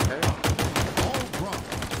 and that's okay. Ball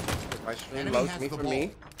dropped. My stream Enemy loves has me the for ball.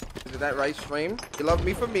 me. Is it that right, stream? You love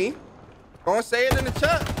me for me. Go and say it in the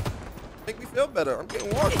chat. Make me feel better. I'm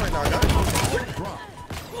getting washed right now, guys. Ball dropped.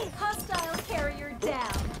 Hostile carrier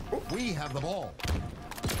down. We have the ball.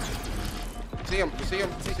 See him. You see him.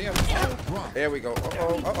 You see him. Ball dropped. There we go.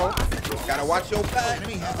 Uh-oh. Gotta watch your back.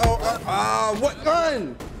 Enemy has What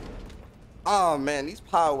gun? Oh, man. These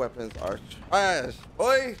power weapons are trash.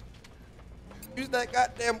 Boy. Use that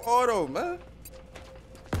goddamn auto, man.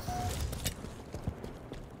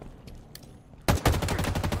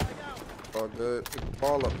 All good. Pick the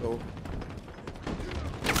ball up, though.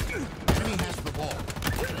 Enemy has the ball.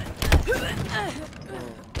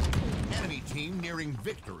 Enemy team nearing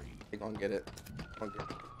victory. They gonna get it. Gonna get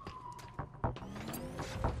it.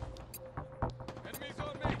 Enemies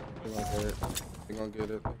on me. They gonna get it. They gonna get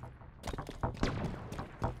it.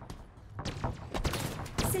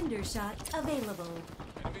 Cinder shot available.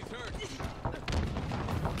 Enemies hurt.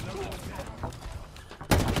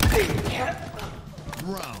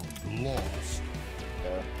 Round lost.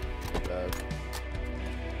 Yeah.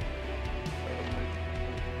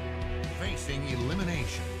 Facing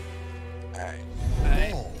elimination.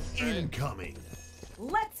 Ball incoming.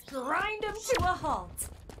 Let's grind them to a halt.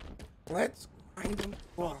 Let's grind them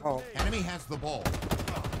to a halt. Enemy has the ball.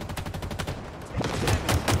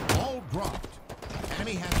 Ball dropped.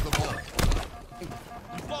 Enemy has the ball.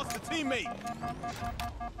 You've lost a teammate.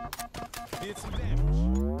 Did some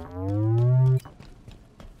damage.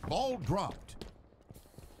 Ball dropped.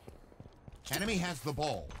 Enemy has the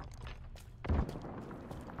ball.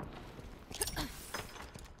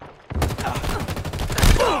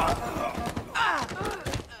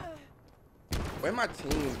 Where my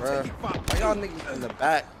team, bruh? Why y'all niggas in the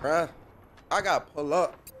back, bruh? I gotta pull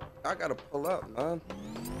up. I gotta pull up, man.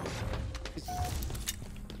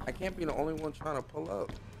 I can't be the only one trying to pull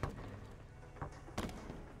up.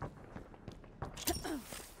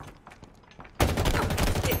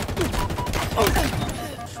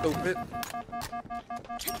 Stupid.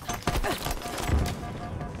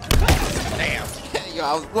 Damn. Yo,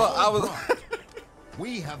 I was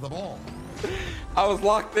We have the ball. I was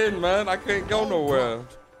locked in, man. I couldn't go nowhere.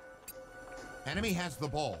 Enemy has the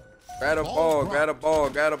ball. Grab a ball, grab a ball,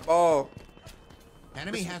 grab a ball.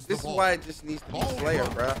 Enemy has the This is ball. why it just needs to be Ball Slayer,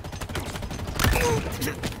 dropped. bruh.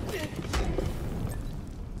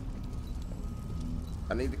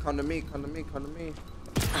 I need to come to me, come to me, come to me.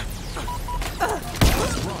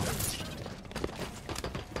 Dropped.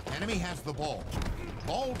 Enemy has the ball.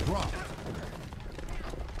 Ball dropped.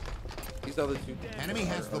 These other two. Enemy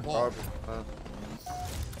has the ball. garbage, man.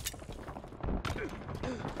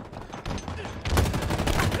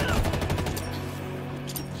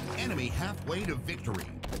 Enemy halfway to victory.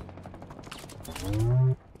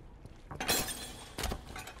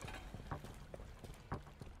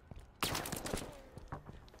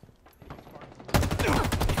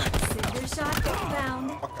 Cinder shot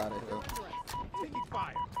inbound. Fuck out of here. Taking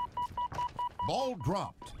fire. Ball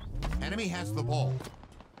dropped. Enemy has the ball.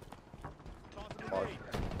 Fuck.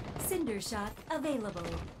 Cinder shot available.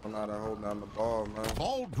 I'm not holding down the ball, man.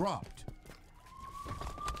 Ball dropped.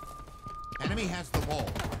 Enemy has the ball.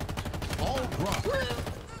 Ball dropped.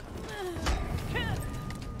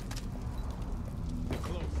 We're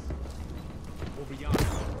close. Over yonder.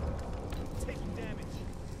 Taking damage.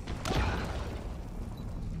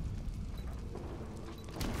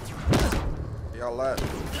 Where y'all at?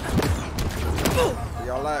 Where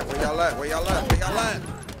y'all at? Where y'all at? Where y'all at? Where y'all at?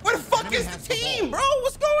 Where the fuck Enemy is has the the team, ball. bro?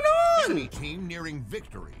 What's going on? Enemy team nearing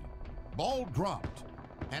victory. Ball dropped.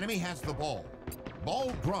 Enemy has the ball.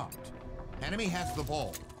 Ball dropped. Enemy has the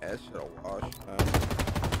ball. That shit'll wash, man.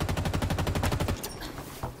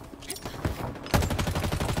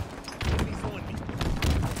 Enemies on me.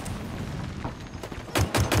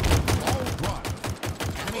 Ball dropped.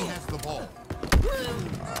 Enemy has the ball.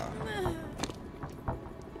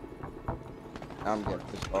 I'm getting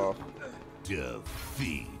pissed off.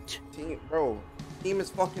 Defeat. Team, bro. Team is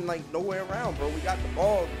fucking like nowhere around, bro. We got the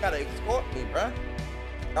ball. You gotta escort me, bro.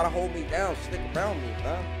 Gotta hold me down, stick around me,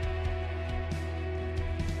 man.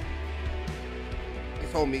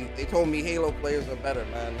 They told me Halo players are better,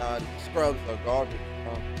 man. Nah, scrubs are garbage.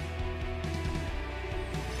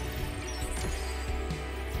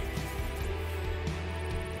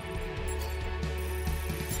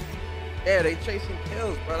 Yeah, they chasing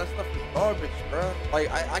kills, bro. That stuff is garbage, bro.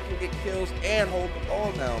 Like I can get kills and hold the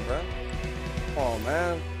ball down, bro. Come on,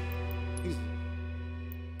 man. Jesus.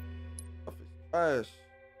 Stuff is trash.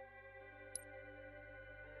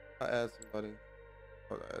 I add somebody.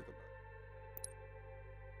 Hold on, add them.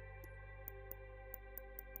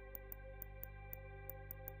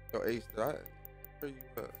 Yo, Ace, did I? Where you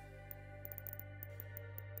at?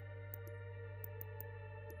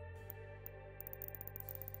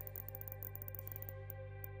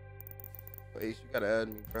 Yo, Ace, you gotta add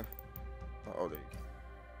me, bro. Oh, there you go.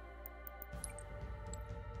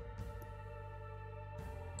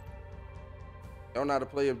 I don't know how to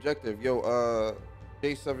play objective. Yo,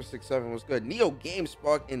 J767 was good. Neo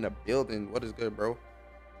GameSpark in the building. What is good, bro?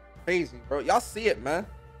 Crazy, bro. Y'all see it, man.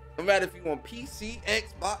 No matter if you on PC,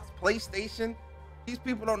 Xbox, PlayStation, these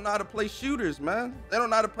people don't know how to play shooters, man. They don't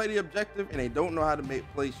know how to play the objective, and they don't know how to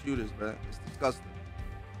play shooters, man. It's disgusting.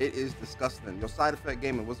 It is disgusting. Yo, Side Effect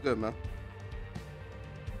Gaming, what's good, man?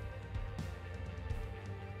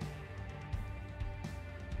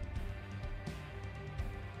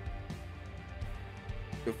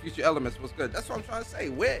 Yo, Future Elements, what's good? That's what I'm trying to say.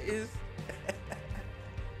 Where is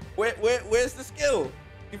where's the skill?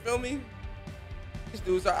 You feel me? These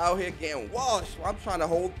dudes are out here getting washed. I'm trying to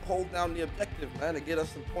hold down the objective, man, to get us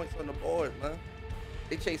some points on the board, man.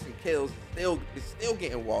 They chasing kills, it's still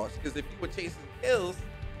getting washed. Because if you were chasing kills,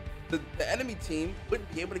 the enemy team wouldn't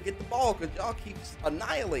be able to get the ball because y'all keep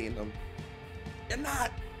annihilating them. You're not.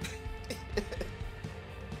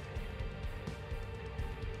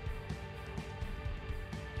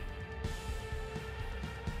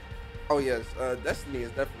 Oh yes, Destiny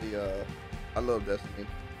is definitely I love Destiny.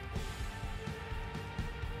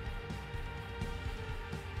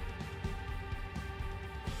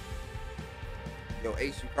 Yo,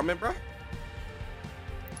 Ace, you coming, bro?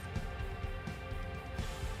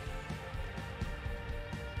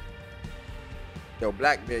 Yo,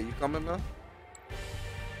 Black Bear, you coming, man?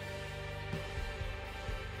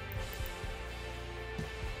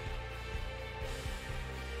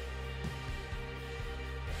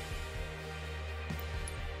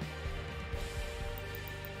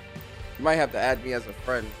 You might have to add me as a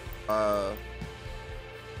friend. My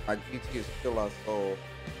GT is still on soul.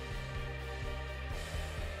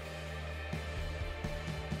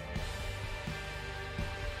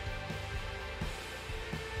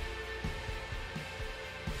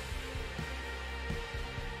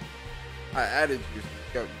 I added you,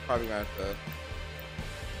 so you probably gonna have to.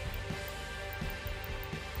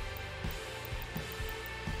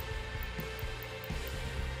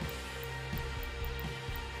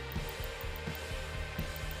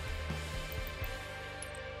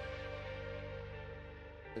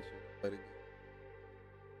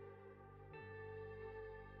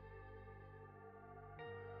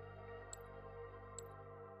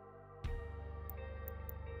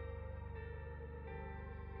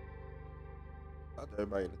 Shout out to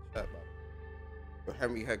everybody in the chat, bro. But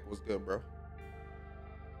Henry Heck was good, bro.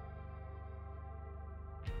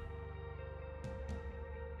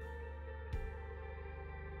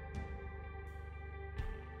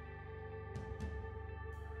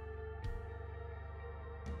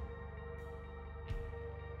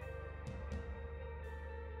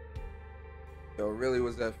 Yo, really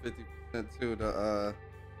was at 50% too. The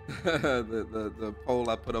the poll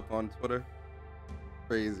I put up on Twitter.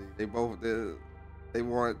 Crazy. They both did. They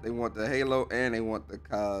want the Halo and they want the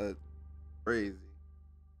COD. Crazy.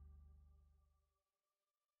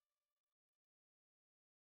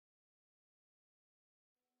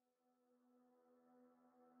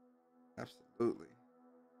 Absolutely.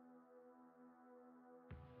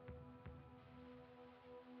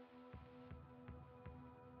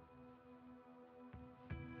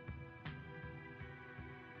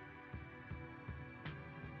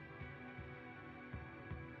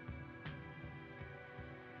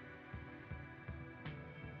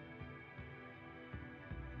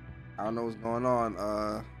 I don't know what's going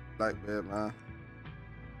on, Blackbeard, man.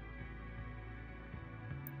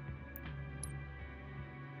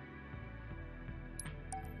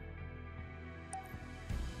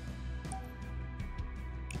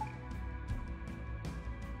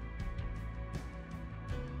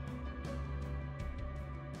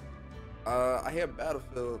 I hear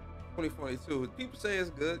Battlefield 2042. People say it's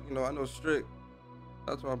good. You know, I know Strick.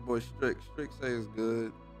 That's my boy Strick. Strick say it's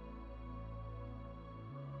good.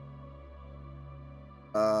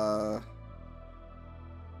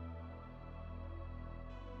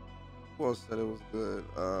 Who else said it was good?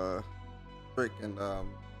 Rick and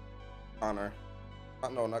Connor.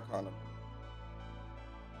 No, not Connor.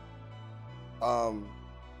 I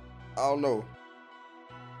don't know.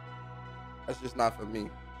 That's just not for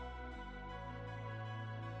me.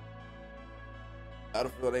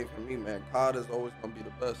 Battlefield ain't for me, man. COD is always gonna be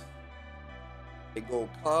the best. They go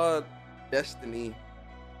COD, Destiny,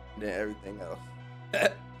 and then everything else.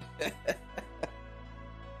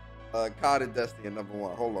 COD and Destiny are number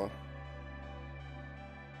one. Hold on.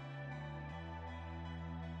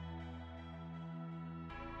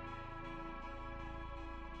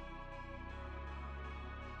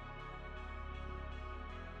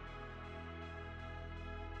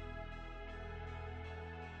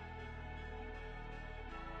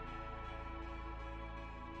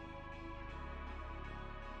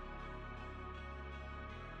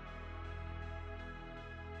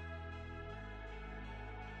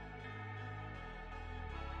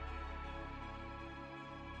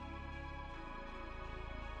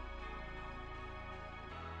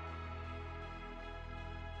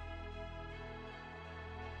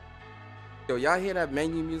 Yo, y'all hear that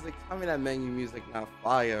menu music? Tell me that menu music not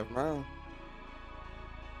fire, man.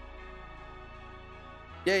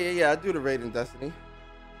 Yeah. I do the raid in Destiny.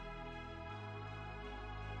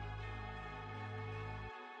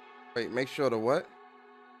 Wait, make sure the what?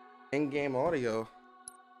 In-game audio.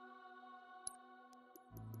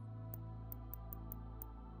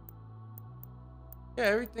 Yeah,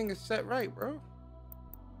 everything is set right, bro.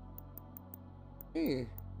 Yeah.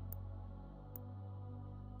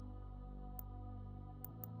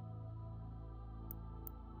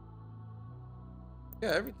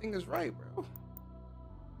 Yeah, everything is right, bro.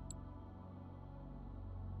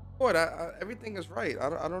 Boy, everything is right.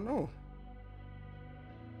 I don't know.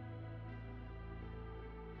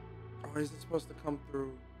 Or is it supposed to come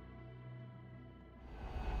through?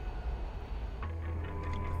 I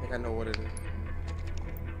think I know what it is.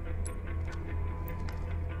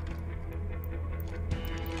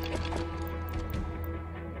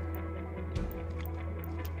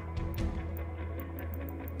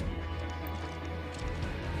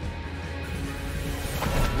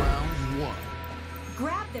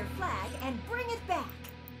 Grab their flag and bring it back.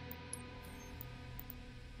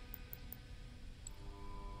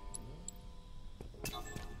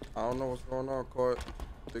 I don't know what's going on, Court.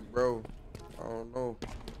 Big bro. I don't know.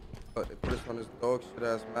 But they put us on this dog shit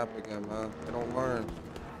ass map again, man. They don't learn.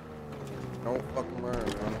 They don't fucking learn,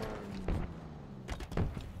 man.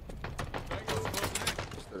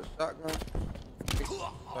 Is there a shotgun?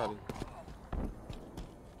 Sorry.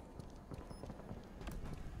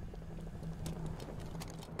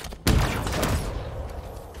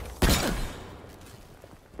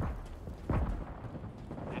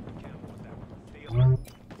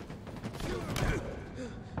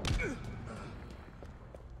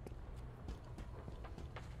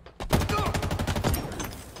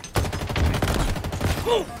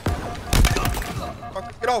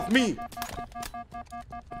 Get off me!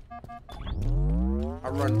 I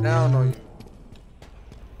run down on you.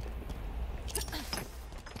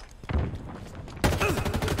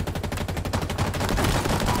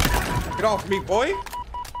 Get off me, boy!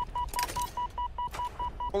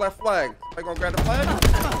 Pull that flag. Am I gonna grab the flag?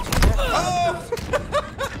 Oh!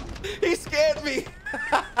 He scared me!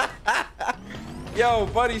 Yo,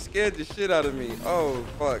 buddy scared the shit out of me. Oh,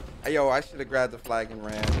 fuck. Yo, I should have grabbed the flag and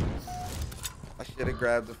ran. I should have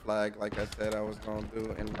grabbed the flag like I said I was gonna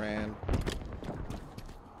do and ran.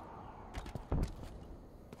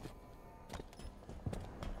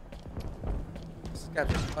 This is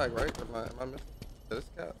capture the flag, right? Am I missing? Yeah, this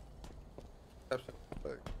cap. Capture the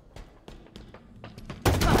flag.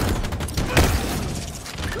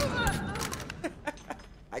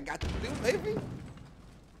 I got the blue, baby.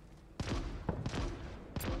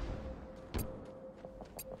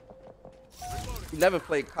 You never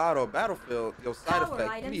played COD or Battlefield. Your side Power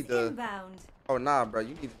effect. You need to. inbound. Oh nah, bro.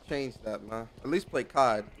 You need to change that, man. At least play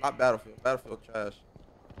COD, not Battlefield. Battlefield trash.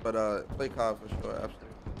 But play COD for sure. Absolutely.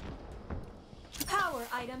 Power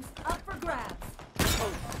items up for grabs.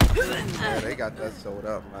 Yeah, they got that sold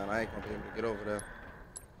up, man. I ain't gonna be able to get over there.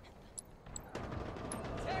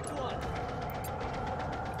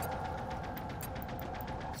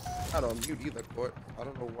 Not on mute either, Court. I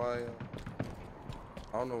don't know why.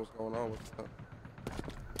 I don't know what's going on with that.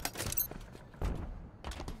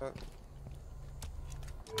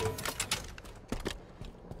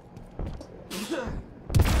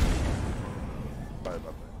 Sorry about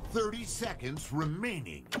that. 30 seconds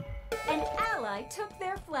remaining. An ally took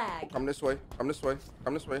their flag. Come this way. Come this way.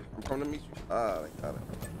 Come this way. I'm coming to meet you. Ah, they got it.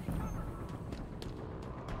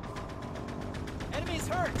 Enemies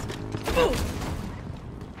hurt.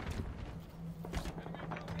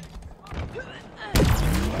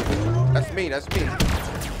 That's me. That's me. 10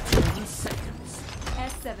 seconds.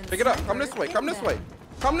 S7 Pick it up. Come sniper this way. Come this way. inbound.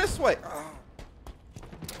 Come this way. Ah.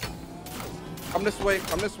 Come this way.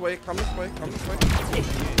 Come this way. Come this way. Come this way.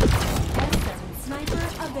 S7 sniper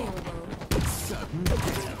available. Sudden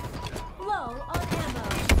death. Low on ammo.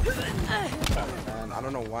 Man, I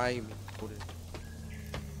don't know why you put it.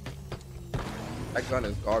 That gun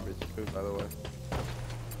is garbage too, by the way.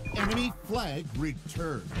 Enemy flag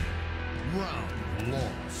returned. Round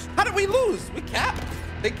lost. How did we lose? We capped.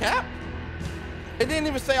 They capped. They didn't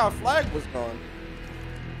even say our flag was gone.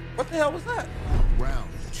 What the hell was that? Round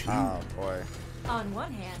 2. Oh boy. On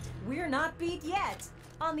one hand, we're not beat yet.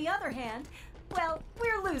 On the other hand, well,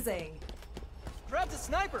 we're losing. Grab the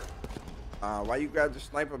sniper. Why you grab the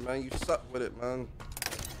sniper, man? You suck with it, man.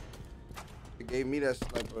 He gave me that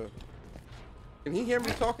sniper. Can he hear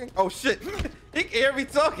me talking? Oh shit. He can hear me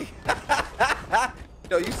talking.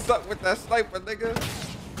 Yo, you suck with that sniper, nigga.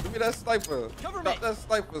 Give me that sniper. Cover Drop me. that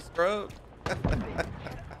sniper, scrub.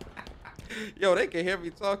 Yo, they can hear me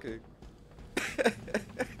talking.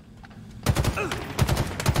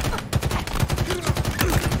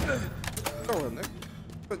 Throw him, nigga.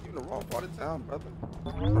 Put you in the wrong part of town, brother. I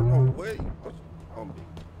don't know where you put you on me.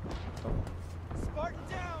 Spartan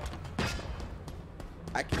down.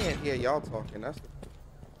 I can't hear y'all talking. That's the.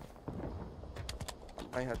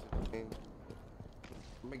 I might have to change.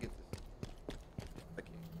 Let me get this. I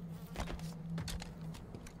can't.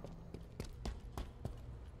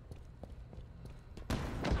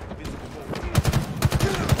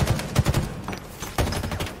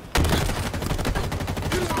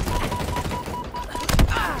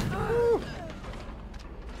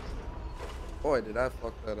 Boy, did I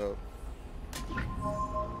fuck that up.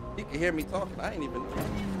 He can hear me talking. I ain't even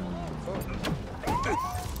know.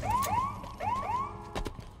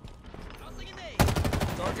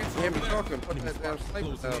 Targets You hear me over there. talking? Put that damn sniper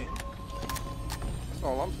Closing down. in. That's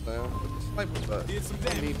all I'm saying. Put the sniper back. Did some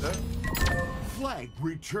Don't need that. Flag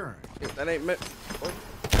returned. If that ain't meant. Oh.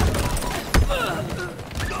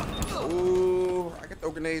 Ooh, I can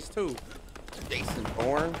throw grenades too. Jason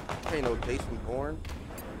Bourne. I ain't no Jason Bourne.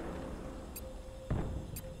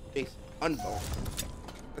 Jason Unborn.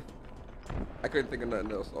 I couldn't think of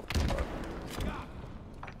nothing else off the top.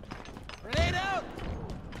 Grenade out.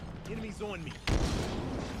 Enemies on me.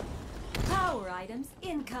 Power items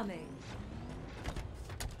incoming.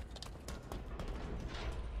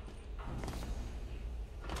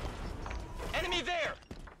 Enemy there.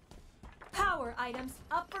 Power items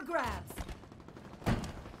up for grabs.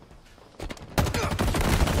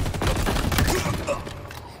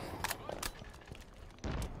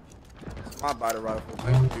 It's my body rifle,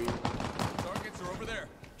 thank you. Targets are over there.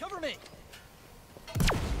 Cover me.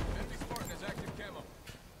 Enemy Spartan has active camo.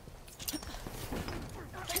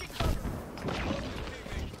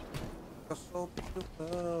 You're so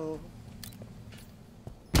beautiful.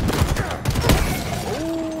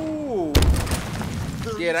 Ooh.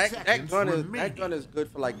 30 Yeah, that seconds gun remaining. is good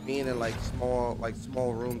for like being in like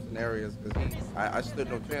small rooms and areas because I stood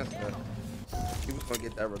no chance to that. He was gonna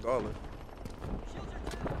get that regardless.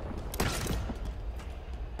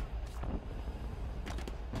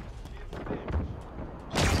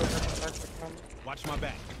 Watch my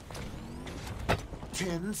back.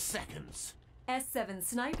 10 seconds. S7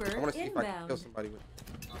 sniper I want to see if I can kill inbound. somebody with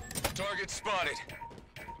it. Target spotted.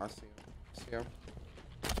 I see him. I see him.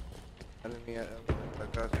 Enemy at I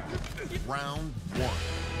got you. Round 1.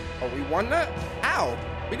 Oh, we won that? Ow!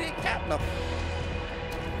 We didn't cap nothing.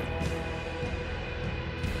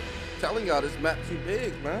 Telling y'all this map too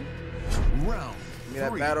big, man. Round Give me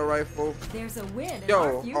that 3. battle rifle. There's a win in Yo,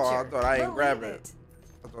 our oh, future. I thought I ain't Believe grabbing it.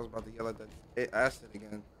 I thought I was about to yell at that acid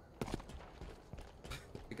again.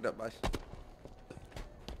 Pick it up, bye.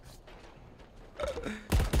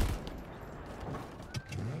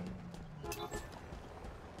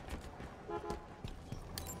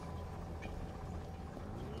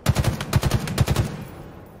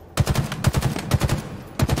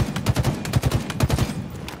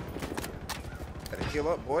 Gotta heal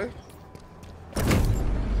up, boy.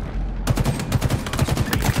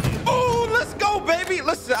 Oh, let's go, baby.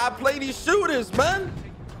 Listen, I play these shooters, man.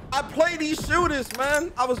 I play these shooters,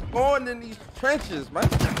 man. I was born in these trenches, man.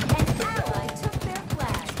 An ally took their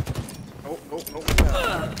flag. Nope.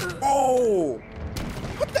 Oh,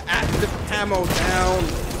 put the active camo down.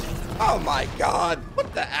 Oh my God,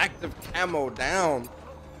 put the active camo down.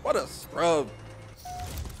 What a scrub.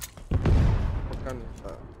 What gun is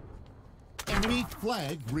that? Enemy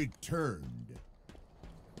flag returned.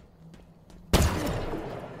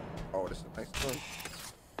 Oh, this is a nice one.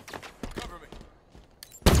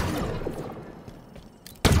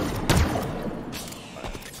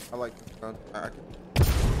 like this gun. I can.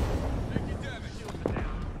 Taking damage.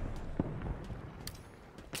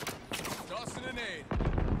 Tossing an aid.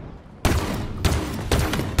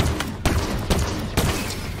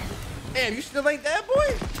 Damn, you still ain't that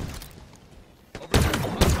boy? Over there.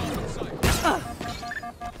 Hostiles in sight.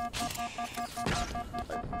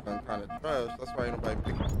 Like, gun kind of trash. That's why ain't nobody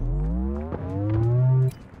picking.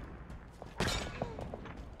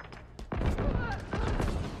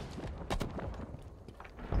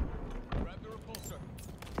 Grab the repulsor.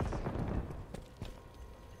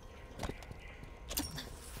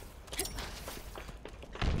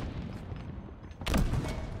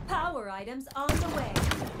 Power items on the way.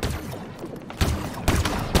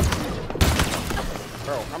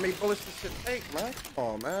 Bro, how many bullets does shit take, man? Come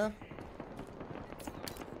on, man.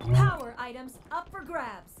 Power items up for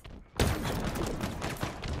grabs.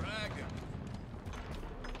 Drag him.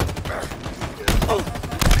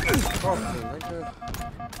 Talk to me, nigga.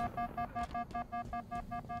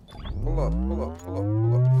 Pull up, pull up, pull up,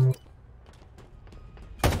 pull up, pull up.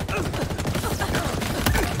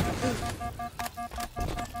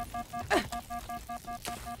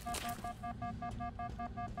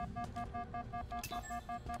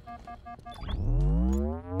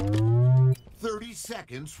 30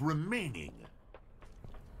 seconds remaining.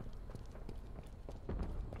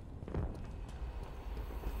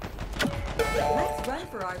 Let's run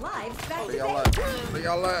for our lives back Where to y'all base. at? Where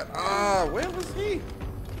y'all at? Ah, where was he?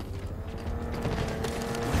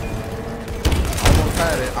 Almost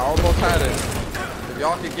had it. I almost had it. If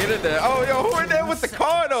y'all can get in there. Oh, yo, who in there with the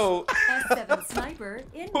car, though? S7 sniper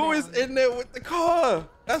inbound. Who is in there with the car?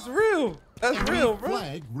 That's real. That's real, bro.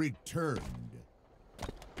 Flag returned.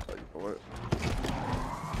 What?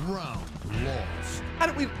 Round lost. How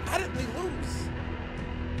did we lose?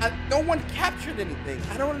 No one captured anything.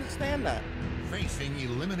 I don't understand that. Facing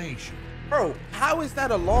elimination. Bro, how is that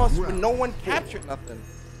a loss when no one captured nothing?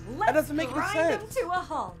 Let's doesn't make any grind sense. them to a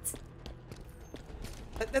halt.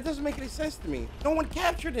 That doesn't make any sense to me. No one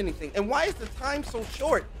captured anything. And why is the time so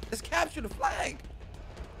short? Let's capture the flag.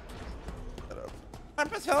 Shut up.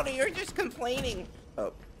 Tony, you're just complaining.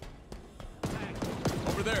 Oh.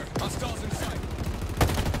 Over there. Hostiles in sight.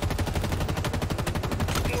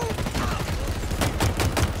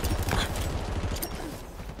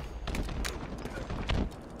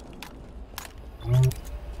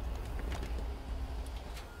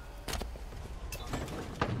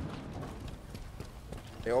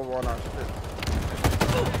 They over on our shit.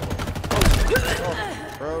 Oh,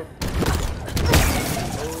 bro.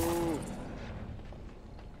 Oh.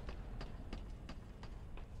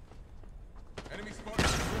 Enemy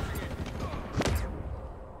Spartans closing in.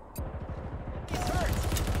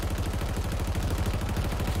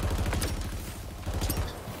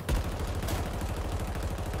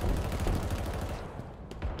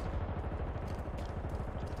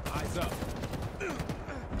 Eyes up.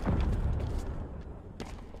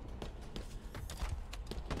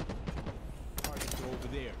 Targets are over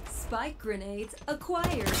there. Spike grenades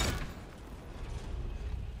acquired.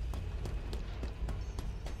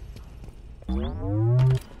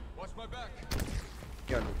 Watch my back.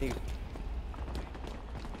 He underneath.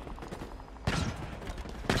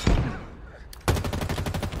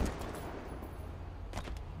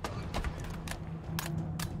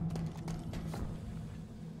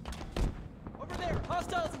 Over there.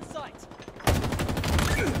 Hostiles in sight.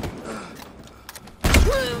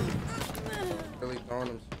 Really throwing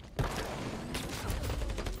him.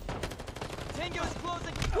 Tango is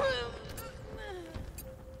closing.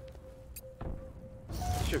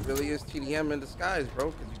 This shit really is TDM in disguise,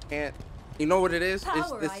 bro. Because you can't. You know what it is?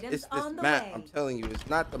 Power It's items this on the map. way. I'm telling you, it's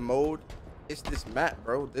not the mode. It's this map,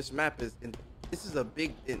 bro. This map is. This is a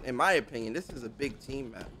big. In my opinion, this is a big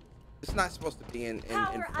team map. It's not supposed to be in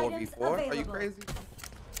Power items 4v4. Are you available. crazy?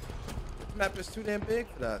 This map is too damn big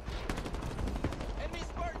for that. Enemy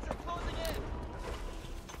Spartans are closing in.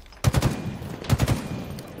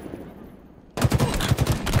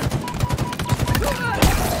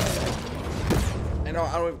 I know.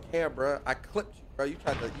 I don't even care, bro. I clipped you, bro. You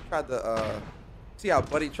tried to. See how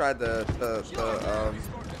Buddy tried to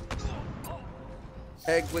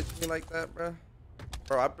head glitch me like that, bro.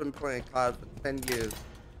 Bro, I've been playing COD for 10 years.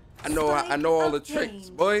 I know all the tricks,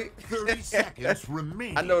 obtained. boy. 30 seconds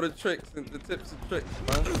remaining. I know the tricks and the tips and tricks,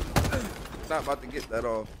 man. Not about to get that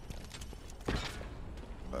off.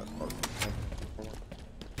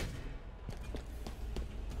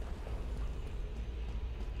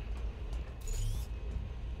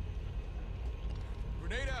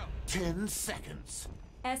 Grenade out. 10 seconds.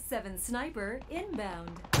 S7 sniper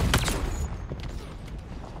inbound.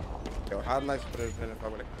 Yo, how nice would it have been if I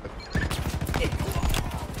would have clipped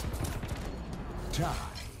Tie.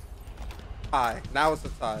 Tie. Now it's a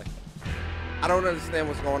tie. I don't understand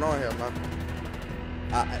what's going on here, man.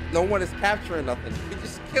 No one is capturing nothing. We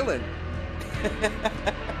just killing.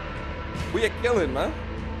 We are killing, man.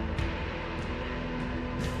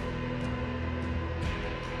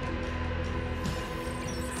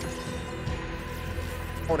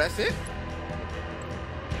 Oh, that's it?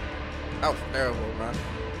 That was terrible, man.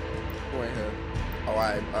 Who ain't here? Oh,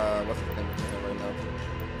 alright, what's his name is here right now?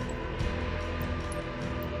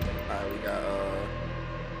 Alright, we got,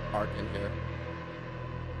 Ark in here.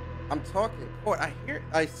 I'm talking. Oh,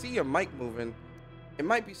 I see your mic moving. It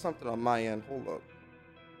might be something on my end. Hold up.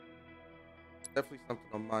 Definitely something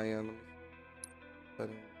on my end. Let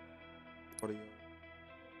me see. Settings.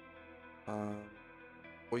 Audio.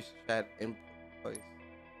 Voice chat input place.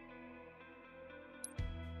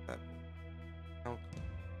 That count.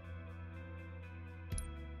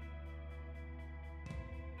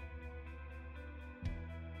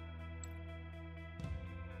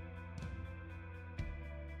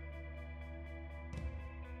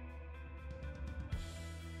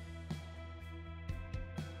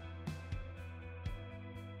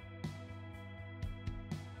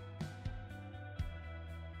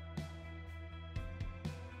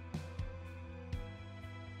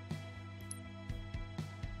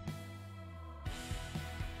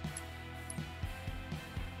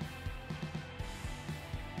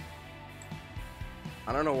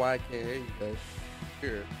 I don't know why I can't hear you guys.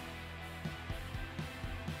 Weird.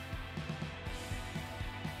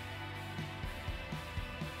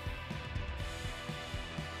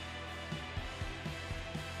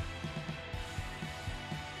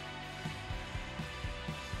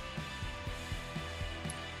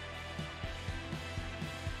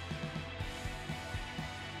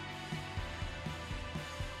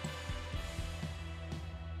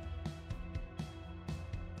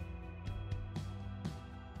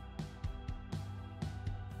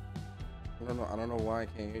 I don't know why I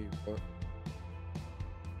can't hear you, but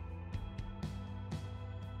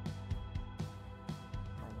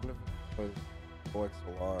I wonder if it was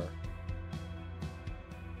OXLR.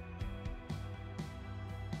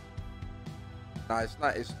 Nah, it's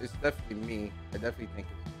not. It's definitely me. I definitely think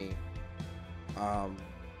it's me.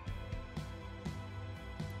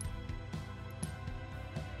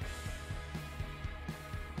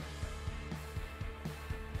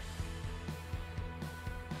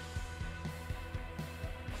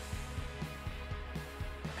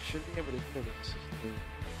 Should be able to hear the system.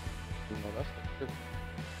 You know, that's the difference.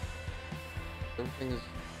 Everything is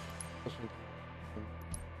pushing.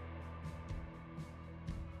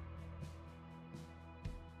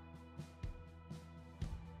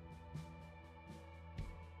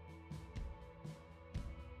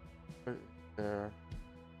 Right there.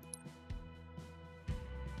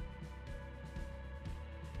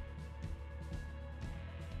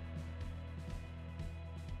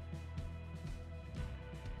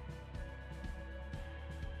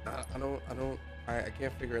 I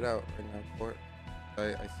can't figure it out right now, Court.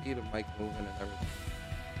 I see the mic moving and everything.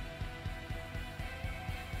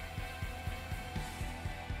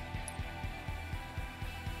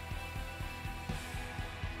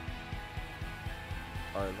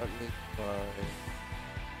 Alright, let me try.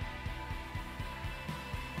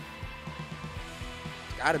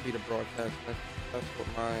 It's gotta be the broadcast. That's what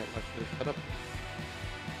my shit is set up.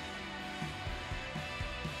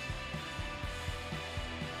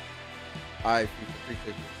 I appreciate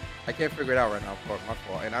you. I can't figure it out right now, my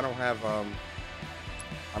fault. And I don't have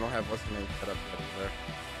what's the name set up yet over there.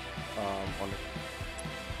 On the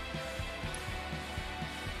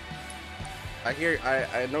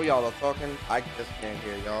I know y'all are talking. I just can't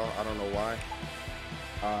hear y'all. I don't know why.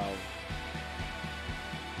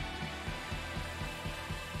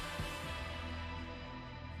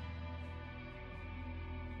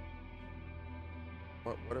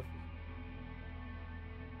 What if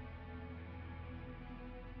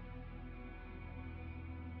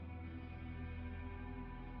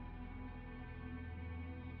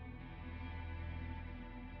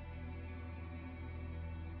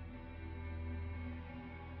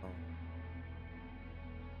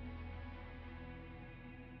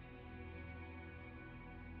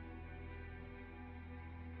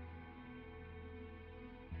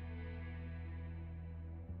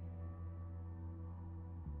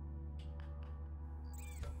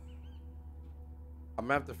I'm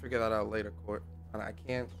gonna have to figure that out later, Court. And I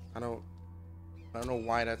don't know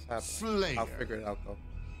why that's happening. Slayer. I'll figure it out though.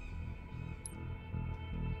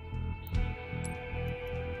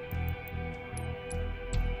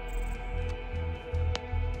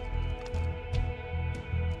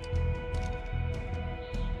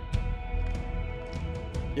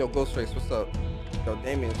 Yo, Ghostface, what's up? Yo,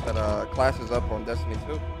 Damien said class is up on Destiny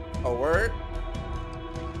 2. Oh, word?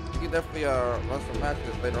 You can definitely run some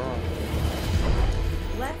matches later on.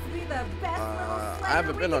 Let's be the best little I Slayer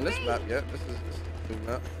haven't we been on can this be. map yet. This is a new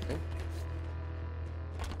map. Okay.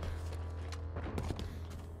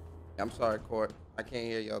 I'm sorry, Court. I can't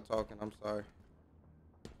hear y'all talking. I'm sorry.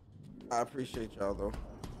 I appreciate y'all though.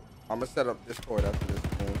 I'm gonna set up Discord after this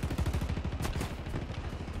game.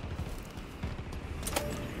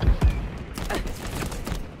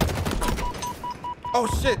 Oh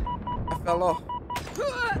shit! I fell off.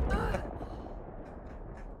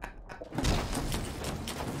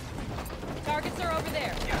 Targets are over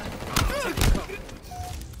there.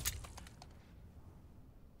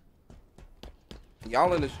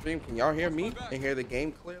 Y'all in the stream, can y'all hear me and hear the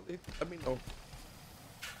game clearly? Let me know.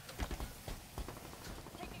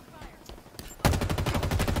 Taking fire.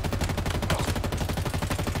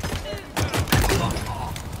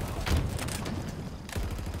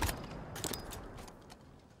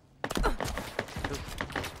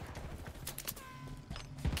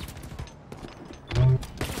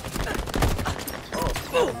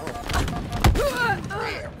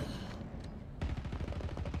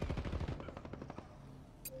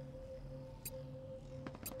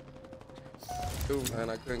 Dude, man,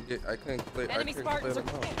 I couldn't clear. Enemy I couldn't clear Spartans them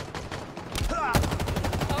are out.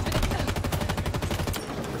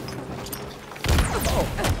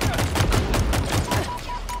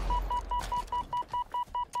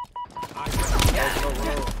 over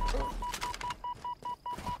the.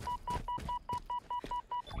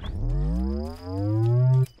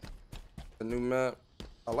 The new map.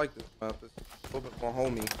 I like this map. It's a little bit more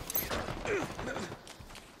homey.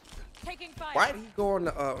 Taking fire. Why did he go on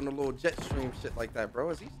the little jet stream shit like that, bro?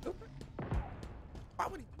 Is he stupid? Why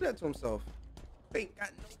would he do that to himself? He ain't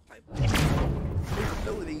got no type of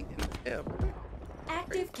capability in the air, bro.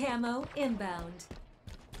 Active camo inbound.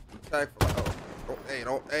 Tag for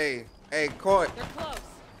hey, Court. They're close.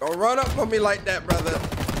 Don't run up on me like that, brother.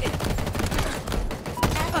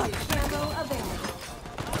 Active camo available.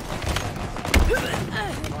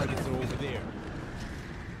 Targets are over there.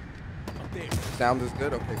 Up there. Sound is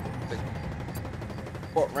good? Okay, good.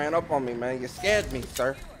 Court ran up on me, man. You scared me,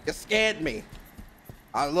 sir. You scared me.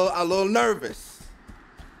 I was a little nervous.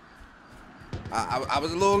 I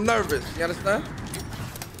was a little nervous. You understand?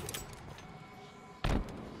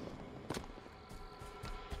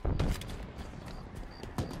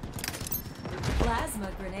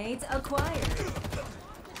 Plasma grenades acquired.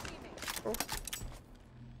 Oh.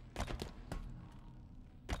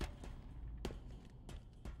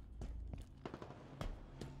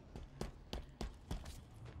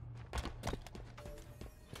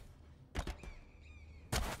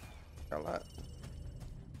 A lot.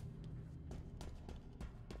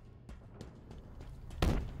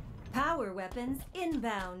 Power weapons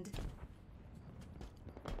inbound.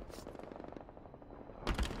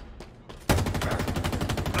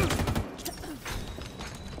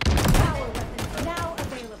 Power weapons now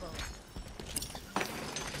available.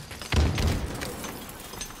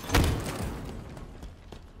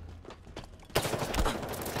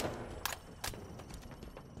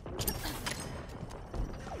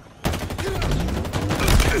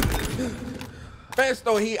 Fast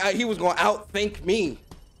though, he was gonna outthink me.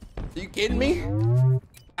 Are you kidding me?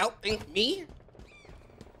 Outthink me?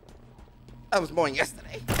 That was more than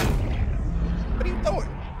yesterday. What are you doing?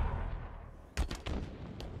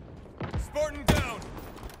 Spartan down.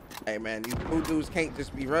 Hey man, these blue dudes can't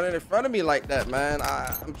just be running in front of me like that, man.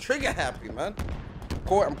 I'm trigger happy, man.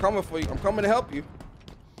 Court, I'm coming for you. I'm coming to help you.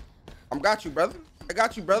 Got you, brother. I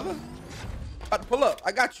got you, brother. About to pull up.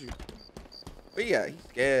 I got you. But yeah, he's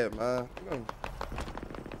scared, man.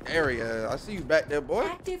 Area. I see you back there, boy.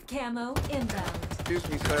 Active camo inbound. Excuse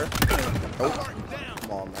me, sir. Oh,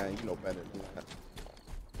 come on, man. You know better than that.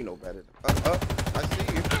 You know better. I see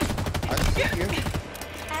you. I see you.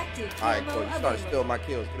 Active All right, camo Court. You started available. stealing my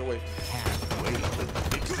kills. Get away from me.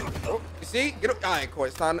 Oh, you see? Get up. All right, Court.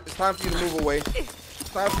 It's time for you to move away. It's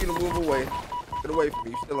time for you to move away. Get away from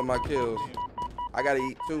me. You stealing my kills. I gotta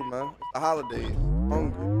eat too, man. It's the holidays. I'm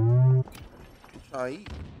hungry. I'm trying to eat.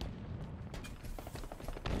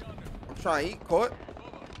 I'm trying to eat, Court.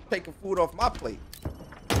 Taking food off my plate.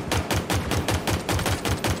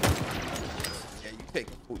 Yeah, you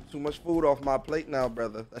taking too much food off my plate now,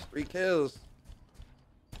 brother. That's 3 kills.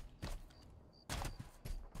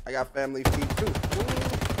 I got family feed too.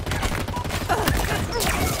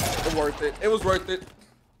 It worth it. It was worth it.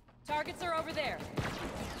 Targets are over there.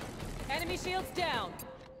 Enemy shields down.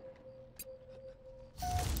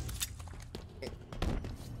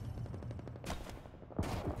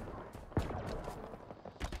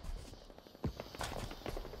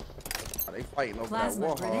 fighting over Plasma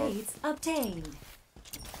that Warhog. grenades obtained.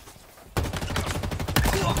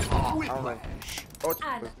 I'm like, Torch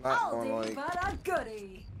An was not going oldie like. but a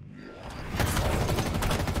goodie.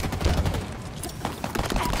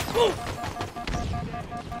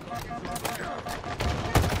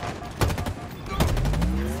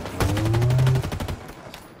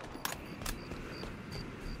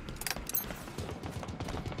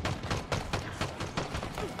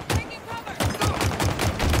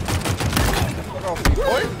 Fuck off me,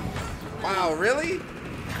 boy. Wow, really?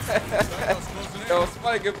 Yo,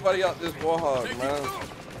 somebody get buddy out this Warhog, man.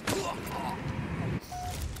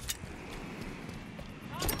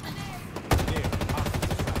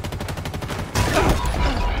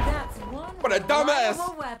 That's one What a dumbass!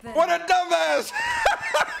 reliable weapon. What a dumbass!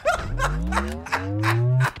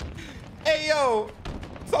 Hey, yo,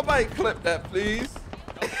 somebody clip that, please.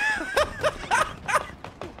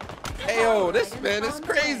 Hey, yo, this man is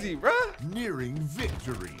crazy, bruh. Nearing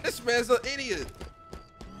victory. This man's an idiot.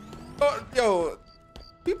 Oh, yo,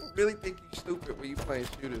 people really think you stupid when you playing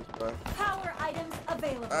shooters, bro. Power items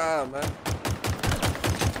available. Ah, man.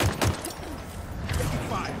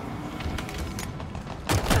 Fire.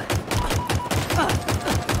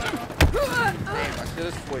 Damn, I should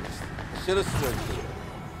have switched. Should have switched.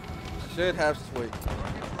 Should have switched.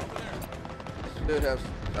 Should have.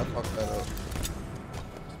 I fucked that up.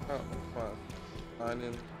 Oh, it's fine. 9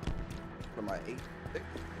 in. For my 8. 6.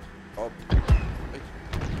 Oh,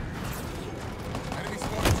 Enemy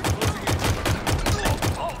squadrons are closing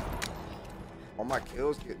in. all my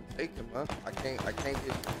kills getting taken, man. I can't get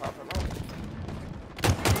you popping off.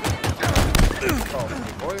 Oh,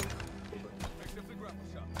 boy. Picked up the grapple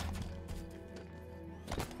shot.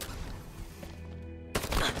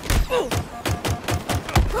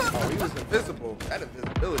 Oh, he was invisible. That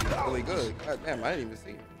invisibility is really good. God damn, I didn't even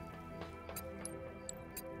see him.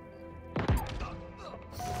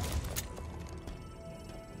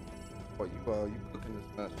 Oh, you cooking this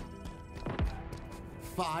mess.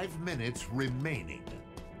 5 minutes remaining.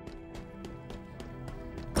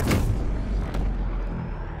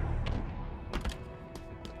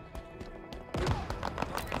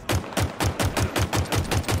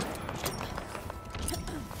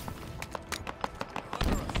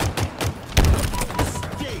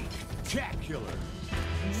 Spectacular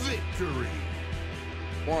victory.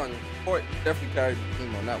 One, Court definitely carried the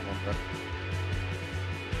team on that one, bro.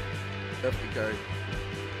 Definitely carried.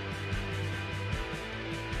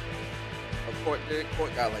 Court did.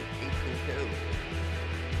 Court got like 18 kills.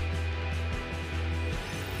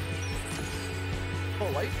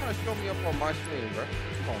 Oh, why you trying to show me up on my stream, bro?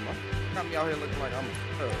 Come on, man. Got me out here looking like I'm a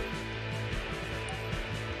thug.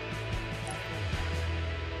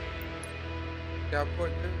 Yeah,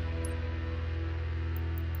 Court did.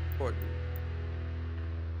 Court did.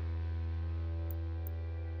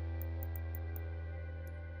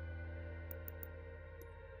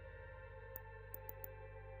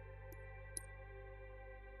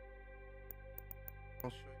 I'll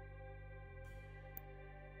show you.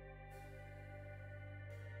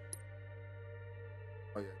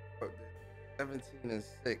 Oh yeah, Court did. 17 and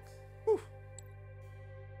 6. Whew.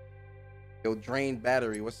 Yo, Drain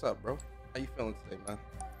Battery, what's up, bro? How you feeling today, man?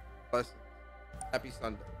 Blessings. Happy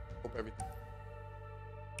Sunday. Hope everything.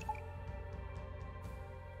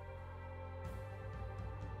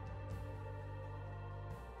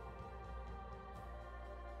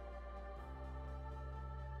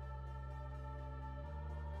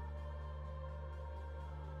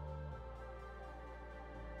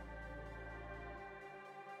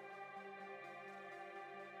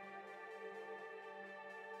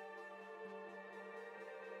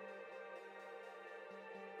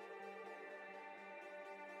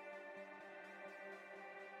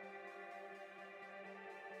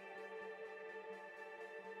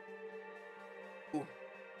 Ooh.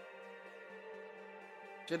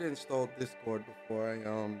 Should have installed Discord before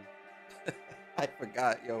I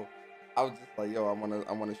forgot, yo. I was just like, yo, I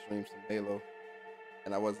wanna stream some Halo.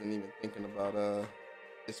 And I wasn't even thinking about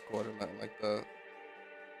Discord or nothing like that.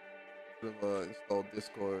 Should have installed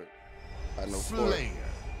Discord. I know Slayer.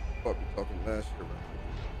 Court be talking mad shit, bro.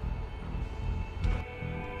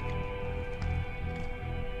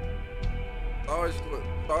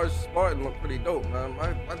 Sarge Spartan look pretty dope, man.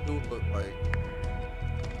 My dude look like,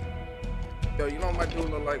 yo, you know what my dude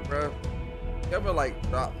look like, bro? You ever like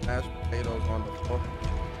drop mashed potatoes on the floor?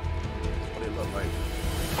 That's what they look like.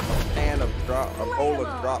 A pan of a bowl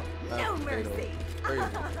of dropped mashed No potatoes. mercy. Crazy.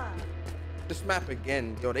 This map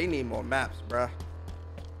again, yo, they need more maps, bruh.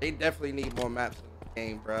 They definitely need more maps in the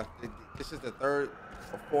game, bruh. This is the 3rd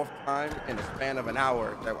or 4th time in the span of an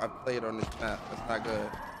hour that I've played on this map. That's not good.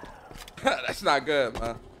 That's not good,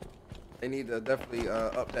 man. They need to definitely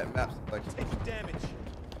up that map selection. Taking damage.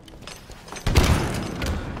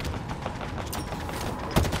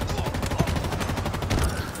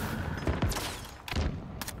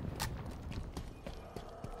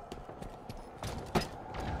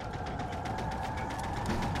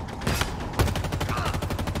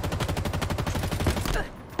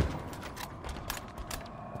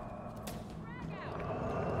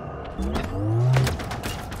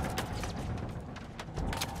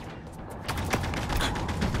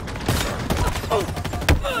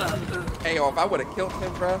 Hey, yo, if I would have killed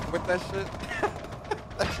him, bro, with that shit,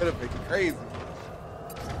 that could have been crazy.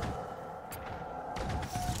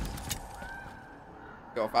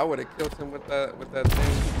 Yo, if I would have killed him with that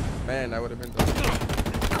thing, man, that would have been dope.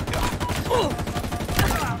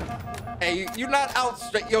 Hey, you not out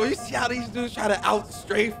straight. Yo, you see how these dudes try to out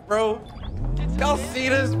strafe, bro? Y'all see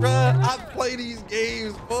this, bro? I play these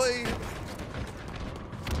games, boy.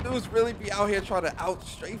 Dudes really be out here trying to out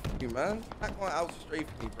strafe me, man. Not going to out strafe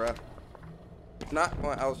me, bro. Not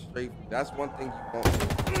going to out strafe me. That's one thing you won't do.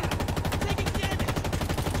 Taking damage.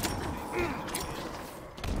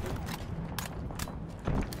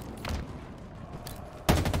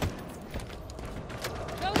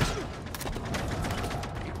 Go.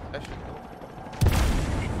 That shit go.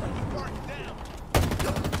 Marked down.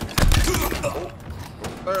 Oh,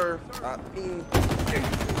 sir, not me.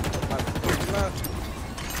 Not.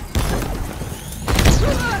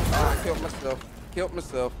 Oh, I killed myself. Killed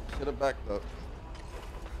myself. Should have backed up.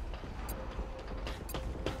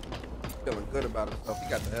 Feeling good about himself. He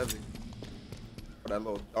got the heavy. Oh, that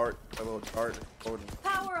little dart. That little dart. Exploding.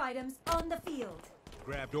 Power items on the field.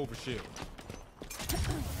 Grabbed overshield.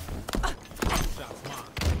 Shots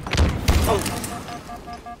mine.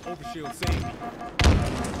 Overshield saved me.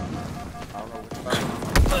 I don't know which side.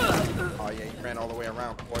 Oh yeah, he ran all the way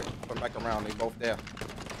around, boy. Come back around. They both there.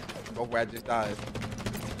 Both where I just died.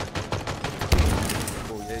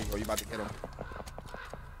 Oh, there you go. You about to get him.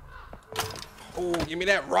 Oh, give me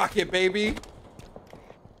that rocket, baby.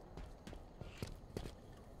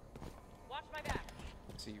 Watch my back.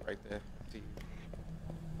 See you right there. See you.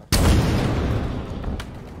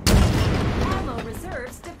 Ammo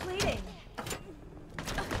reserves depleting.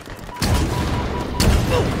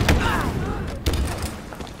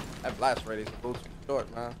 That blast rate is a little too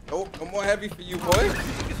short, man. Nope, no more heavy for you, boy.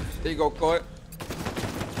 There you go, Court.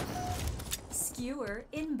 Skewer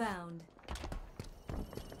inbound.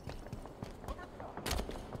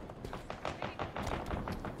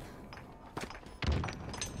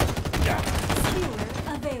 Skewer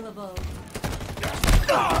available.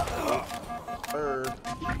 Bird.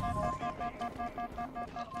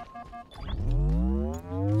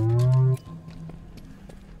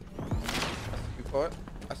 You caught?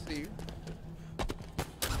 I see you.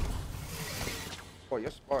 Boy,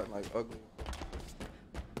 you're Spartan like ugly.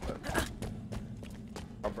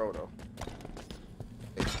 My bro though.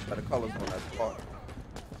 Hey, better colors on that Spartan.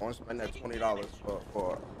 I want to spend that $20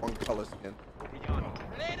 for one color skin.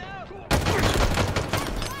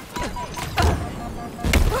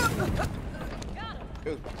 He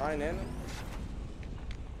was behind Anna.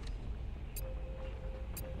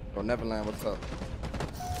 Yo, Neverland, what's up?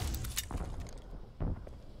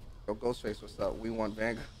 Yo, Ghostface, what's up? We want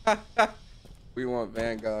Vanguard. We want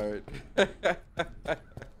Vanguard.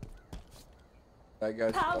 I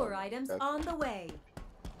got Power items on the way.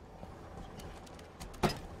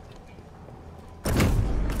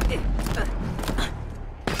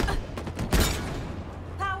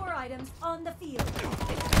 Power items on the field.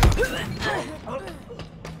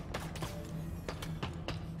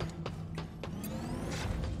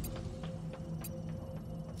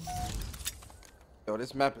 Yo,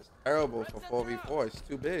 this map is terrible for 4v4. It's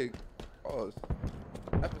too big. Pause.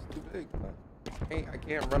 This map is too big, man. I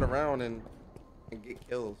can't run around and get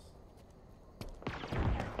kills.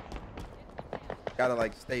 Gotta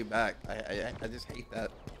like stay back. I just hate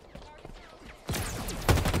that.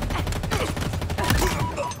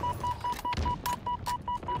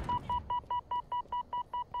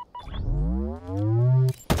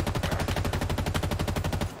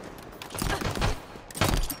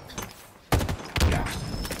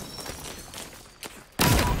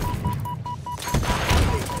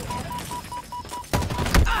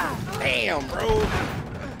 Damn, bro.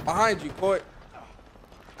 Behind you, Court.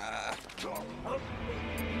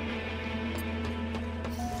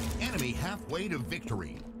 Enemy halfway to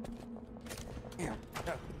victory. Damn.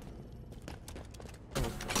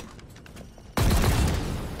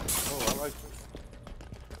 Oh, I like this.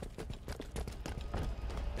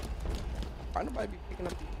 Why nobody be picking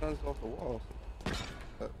up these guns off the walls?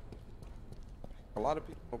 A lot of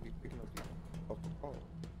people won't be picking up people off the call.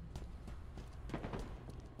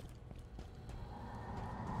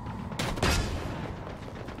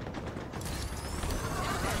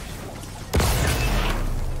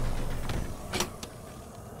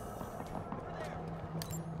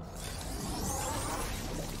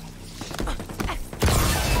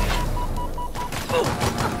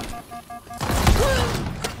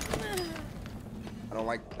 I don't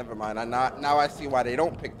like. Never mind. Now I see why they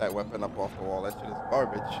don't pick that weapon up off the wall. That shit is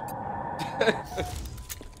garbage.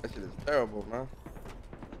 That shit is terrible, man.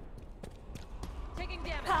 Taking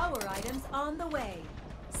damage. Power items on the way.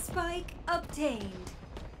 Spike obtained.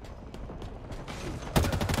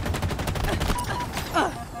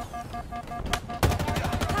 Power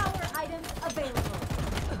items available.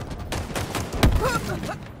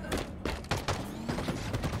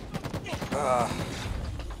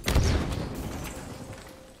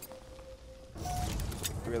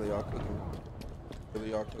 Really are cooking.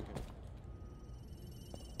 Really are cooking.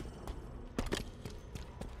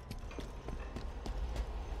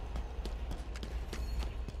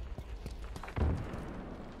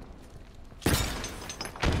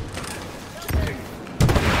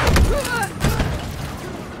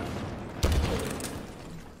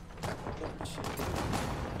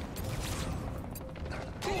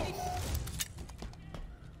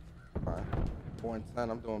 Alright. 4 and 10,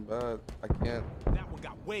 I'm doing bad. I can't. That one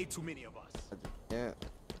got way too many of us. I just can't.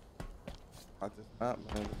 I just not,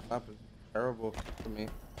 man. This map is terrible for me.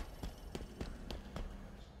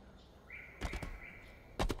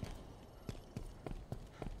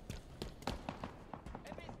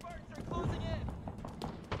 Enemy Spartans are closing in.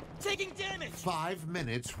 Taking damage. 5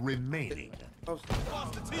 minutes remaining. Oh,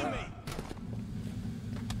 Lost a teammate.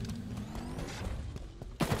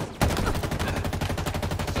 Shields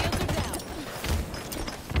are down.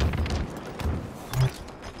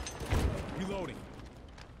 Reloading.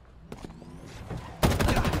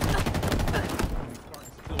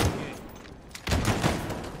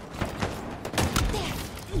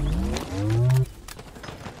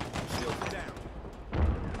 Shields are down.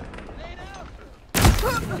 Laid out.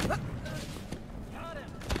 Got him.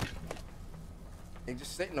 they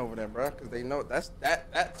just sitting over there, bro, because they know that's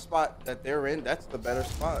that spot that they're in. That's the better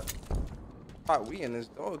spot. Spot we in is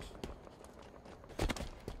dogs.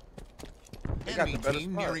 They got Enemy the better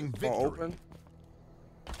team spot. nearing It's all victory. open.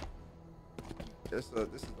 This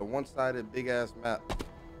is the one-sided big ass map.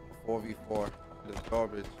 4v4. It is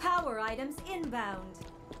garbage. Power items inbound.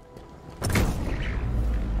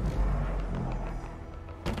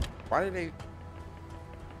 Why did they?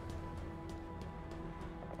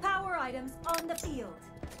 Power items on the field.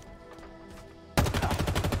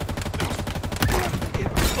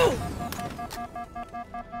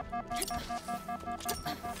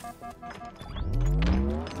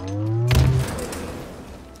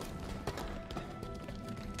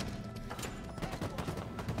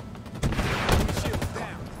 Shields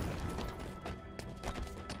down.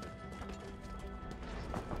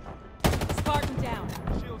 Spartan down.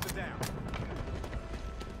 Shields are down.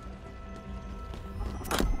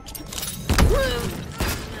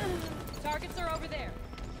 Targets are over there.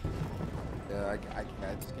 Yeah, I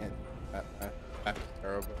just can't. That is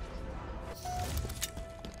terrible.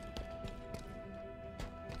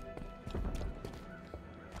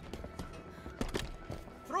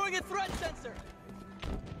 Throwing a threat sensor.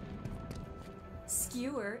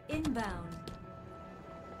 Skewer inbound.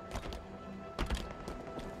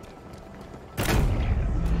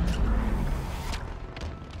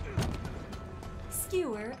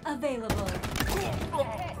 Skewer available.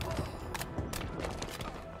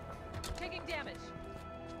 Taking damage.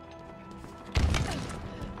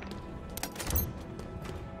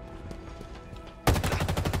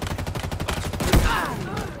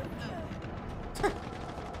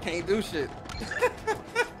 Can't do shit.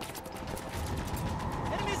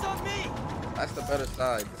 Enemies on me. That's the better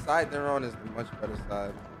side. The side they're on is the much better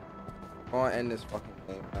side. Go on, end this fucking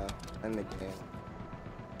game, man. End the game.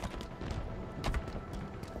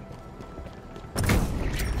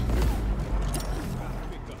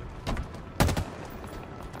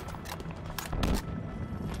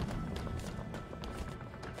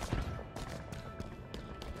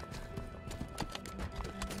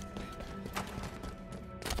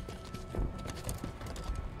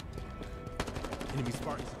 Enemy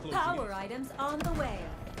Spartans are closing Power items on the way.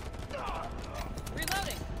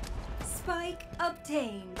 Reloading. Spike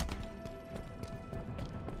obtained.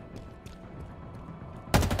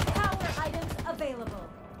 Power items available.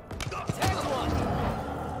 Tag one.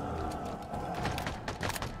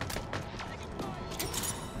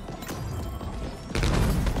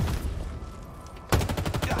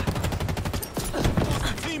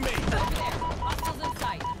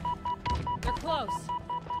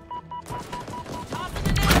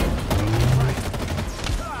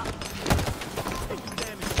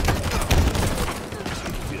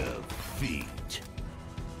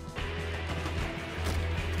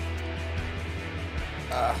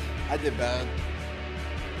 did bad.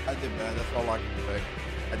 I did bad. That's all I can say.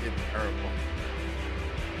 I did terrible.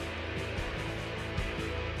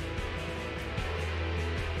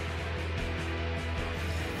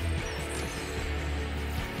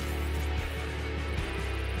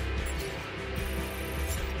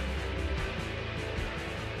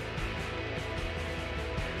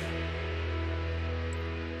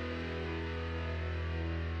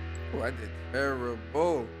 Oh, I did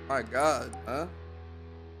terrible. My God, huh?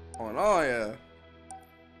 What's going on here?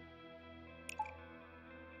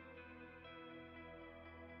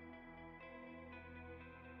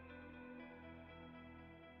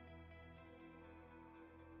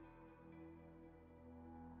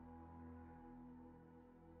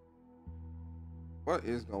 What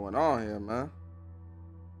is going on here, man?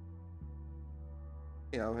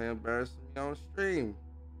 He out here embarrassing me on stream.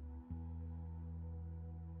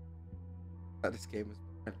 This game is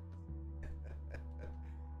fun.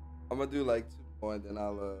 I'm gonna do like 2 more and then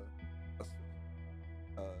I'll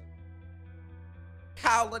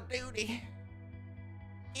Call of Duty.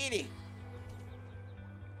 Get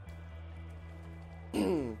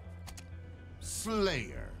it.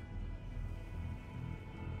 Slayer.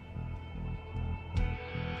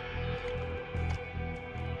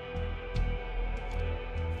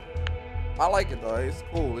 I like it though. It's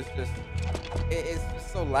cool. It's just it's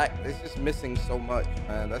just so it's just missing so much,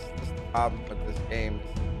 man. That's the problem with this game.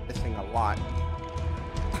 It's missing a lot.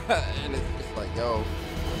 And it's just like, yo,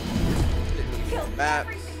 it needs more maps.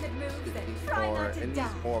 It needs more. It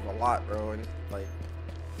needs more of a lot, bro. And it's like,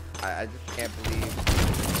 I just can't believe.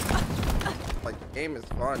 Like, the game is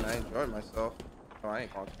fun. I enjoy myself. No, I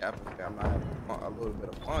ain't gonna cap it. I'm not having a little bit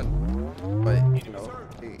of fun, but you know,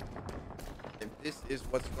 if this is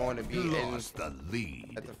what's going to be in the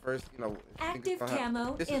lead at the first, you know, Active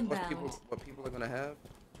camo this inbound. is what people are gonna have,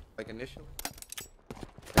 like initially.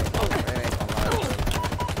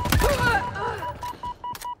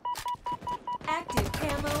 Active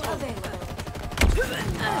camo available.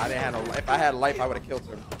 I didn't have no life. If I had life, I would have killed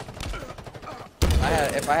him.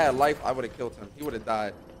 If I had life, I would have killed him. He would have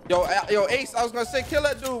died. Yo, Ace, I was gonna say, kill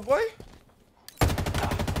that dude, boy.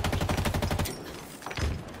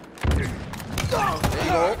 There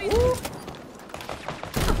you go. Woo.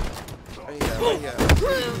 Yeah.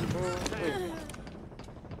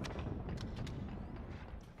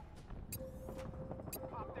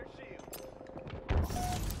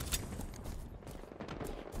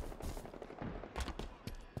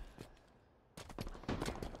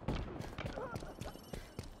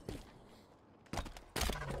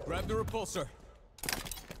 Grab the repulsor.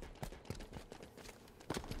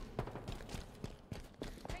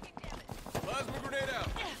 Plasma grenade out.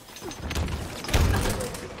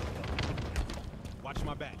 Watch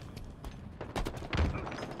my back.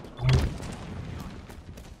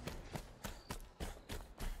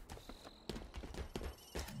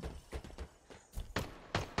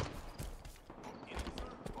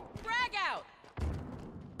 Frag out!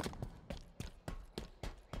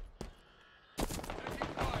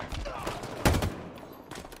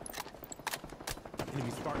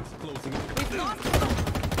 Enemy Spartans closing in. We've lost him.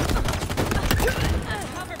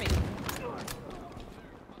 Cover me.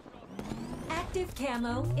 Active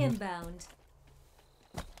camo inbound.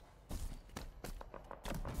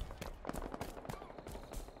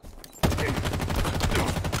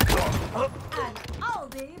 An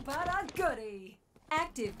oldie but a goodie.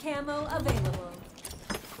 Active camo available.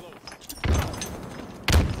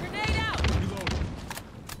 Grenade out! Reload.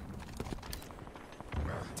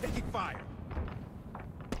 Taking fire.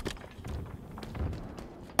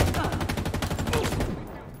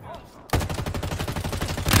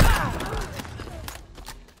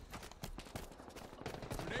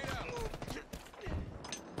 Grenade out.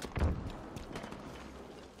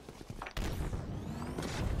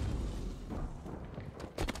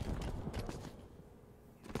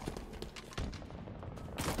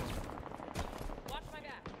 Watch my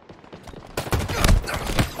back.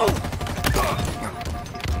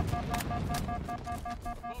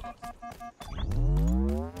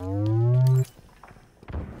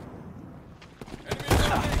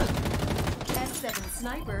 S7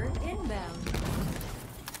 sniper inbound.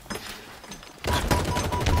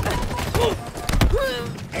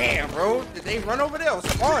 Damn, bro. Did they run over there or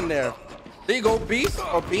spawn there? There you go, Beast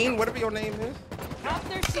or Bean, whatever your name is. Pop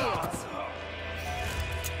their shields.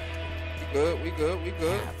 We good.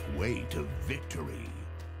 halfway to victory.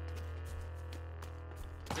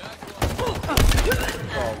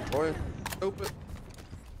 Oh, boy. Stupid.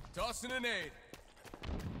 Tossing an aid.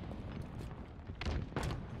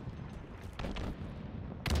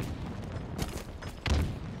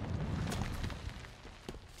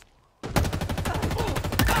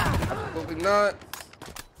 nuts.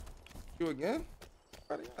 You again?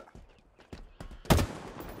 Buddy, yeah.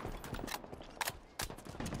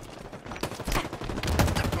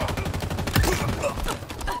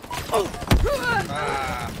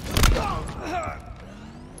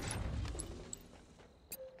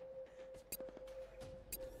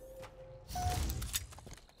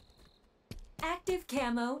 Active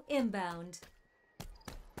camo inbound.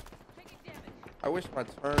 Taking damage. I wish my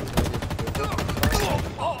turn.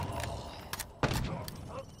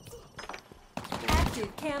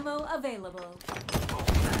 Active camo available.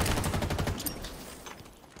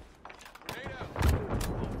 Grenade out.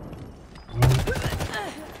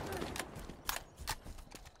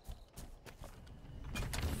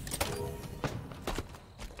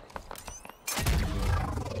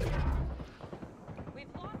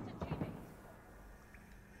 We've lost a teammate.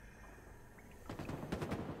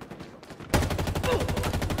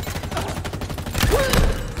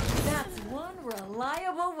 That's one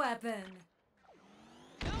reliable weapon.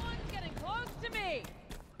 No one's getting close to me.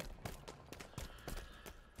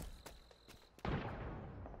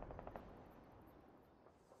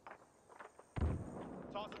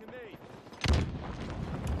 Tossing a nade.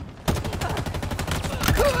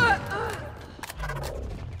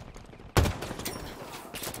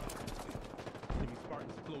 Enemy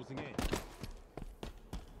Spartans closing in.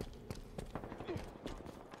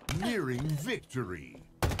 Nearing victory.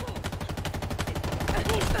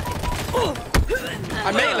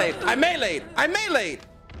 I meleeed. I meleeed. I meleeed.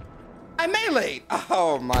 I meleeed.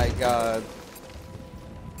 Oh my god.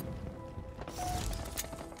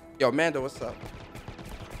 Yo, Mando, what's up?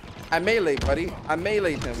 I meleeed, buddy. I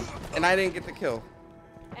meleeed him, and I didn't get the kill.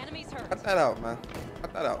 Enemies hurt. Cut that out, man.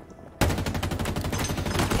 Cut that out.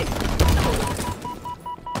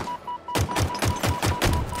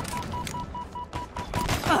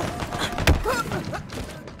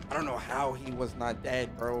 I don't know how he was not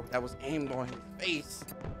dead, bro. That was aimed on his face.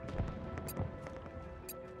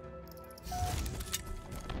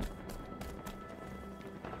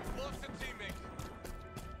 Lost a teammate.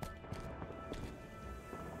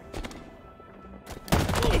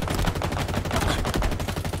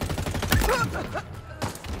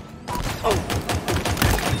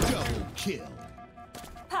 Double kill.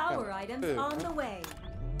 Power items Ew. on the way.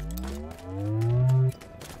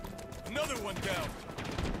 Another one down.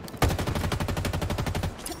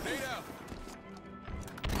 Grenade out.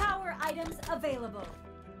 Power items available.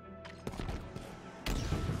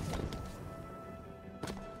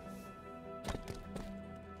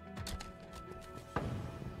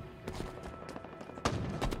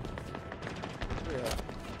 Yeah.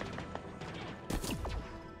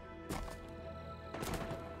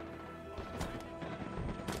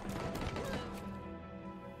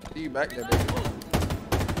 See you back there, baby.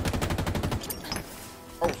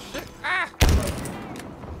 Oh shit! Ah!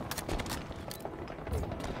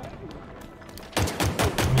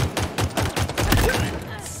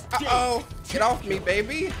 Uh-oh! Get off me,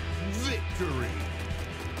 baby! Victory.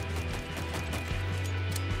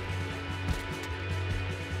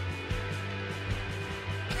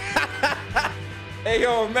 Hey,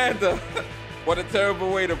 yo, Amanda. What a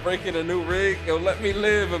terrible way to break in a new rig. Yo, let me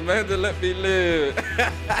live, Amanda. Let me live.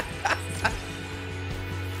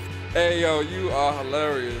 Hey, yo, you are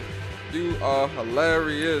hilarious. You are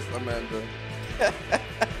hilarious, Amanda.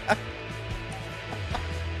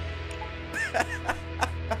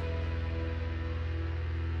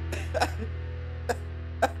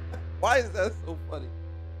 Why is that so funny?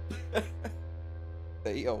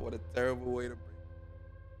 Hey, yo, what a terrible way to break.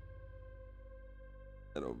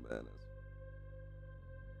 Oh man,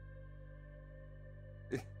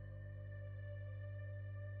 that's...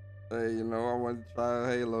 Hey, you know, I wanted to try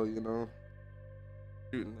Halo, you know,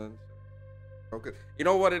 shooting and shit. Okay, you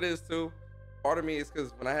know what it is too? Part of me is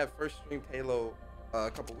because when I had first streamed Halo a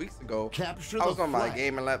couple weeks ago, Capture I was the on my flag.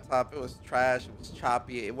 gaming laptop. It was trash. It was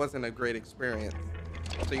choppy. It wasn't a great experience.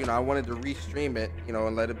 So, you know, I wanted to restream it, you know,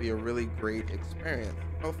 and let it be a really great experience.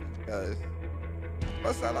 You know, for you guys.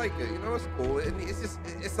 Plus, I like it. You know, it's cool.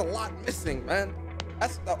 It's a lot missing, man.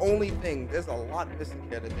 That's the only thing. There's a lot missing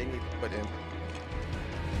here that they need to put in.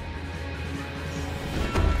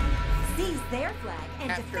 Seize their flag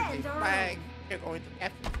and defend our own. You're going to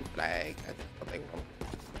capture the flag. I think what they want.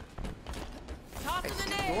 Tossing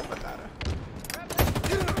the nade.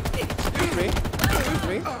 Excuse me. Excuse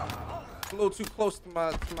me. A little too close to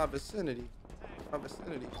my vicinity. My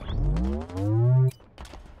vicinity.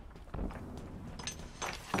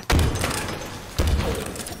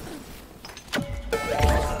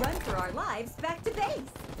 Let's run for our lives back to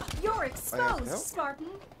base. You're exposed, help? Spartan.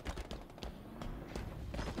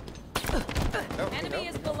 Enemy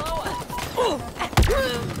is below us. I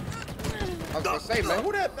was gonna say, man,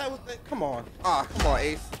 who that was that? Come on. Ah, come on,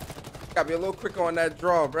 Ace. Gotta be a little quicker on that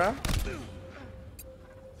draw, bruh.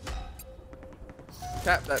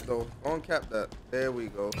 Cap that though. Go and cap that. There we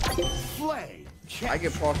go. Flay. I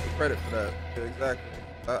get partial credit for that. Yeah, exactly.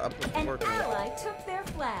 I put some An work in it. ally took their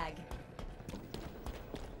flag.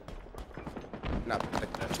 Not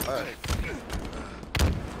protect that flag.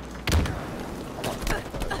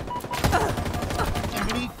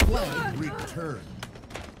 Enemy flag returned.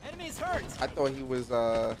 Enemy's hurt. I thought he was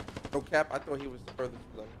no cap. I thought he was further to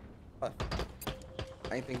the left.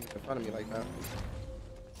 I ain't think he was in front of me like that.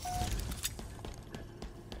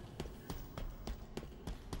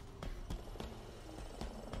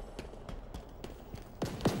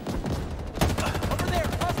 Over there.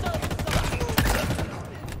 Hostile inside.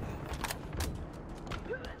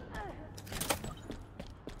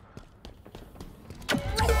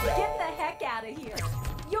 Let's get the heck out of here.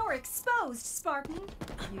 You're exposed, Spartan.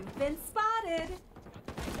 You've been spotted.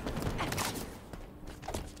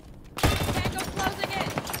 Tango closing in.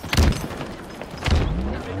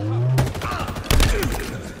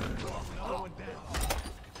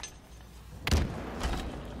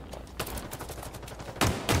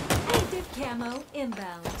 Active camo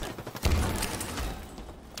inbound.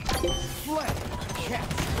 Flay.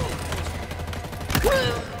 Captured.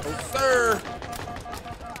 Oh, sir.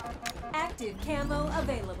 Active camo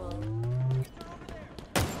available.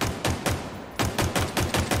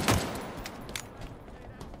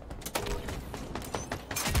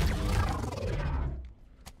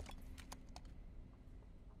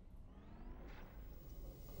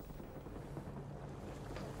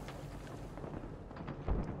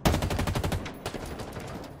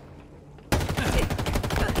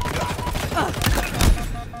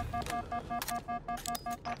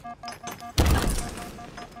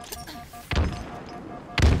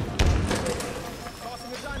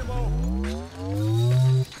 Tossing a dynamo.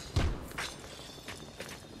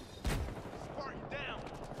 Spartan down.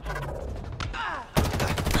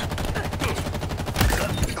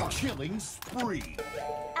 Killing spree.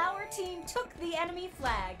 Our team took the enemy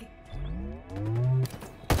flag.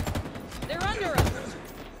 They're under us.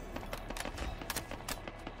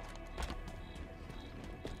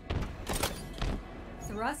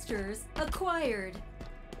 Thrusters acquired.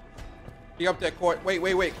 He up there, Court. Wait,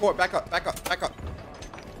 Court. Back up.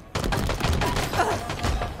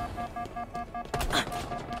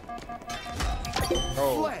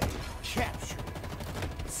 Oh, Flay. Captured.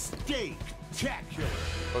 Spectacular.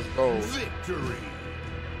 let's go. Victory.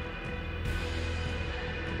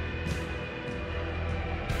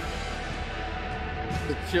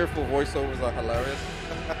 The cheerful voiceovers are hilarious.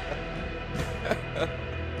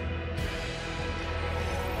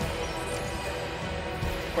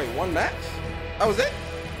 Wait, one match? That was it?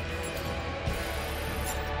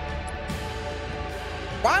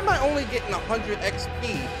 Why am I only getting 100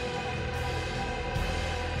 XP?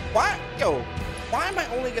 Why am I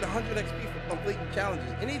only getting 100 XP for completing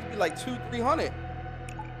challenges? It needs to be like 200-300.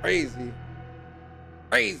 Crazy.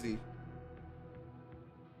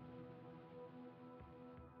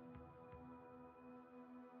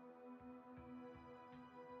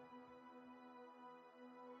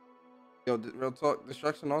 Yo, real talk,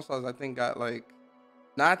 Destruction All Stars I think got like,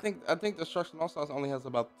 I think Destruction All Stars only has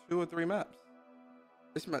about 2 or 3 maps.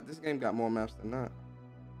 This game got more maps than that.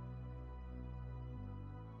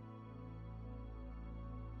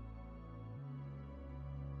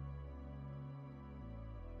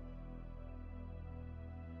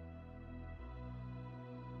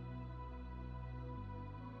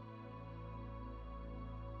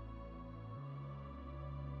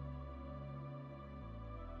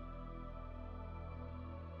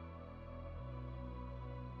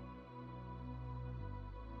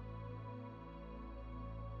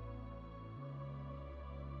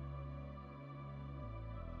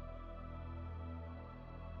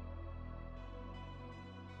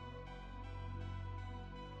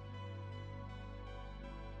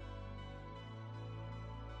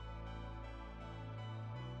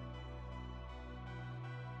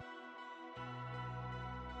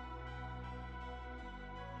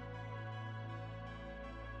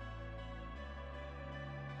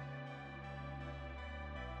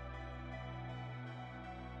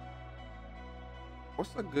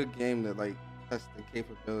 What's a good game that like tests the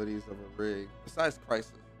capabilities of a rig besides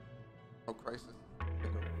Crisis? Oh, Crisis,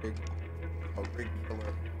 like a rig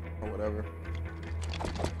killer or whatever. I'm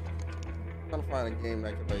trying to find a game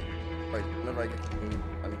that could like whenever I get to game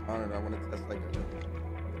on it, I want to test like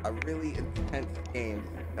a really intense game to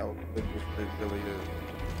how good this rig really is.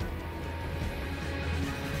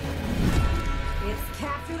 It's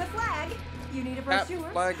capture the flag. You need a Cap brochure?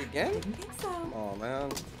 flag again? Didn't think so. Oh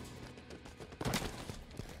man.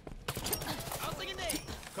 Tossing a nade.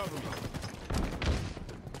 Cover me.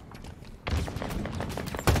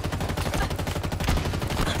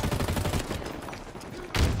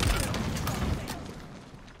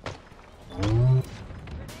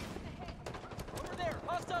 Over there.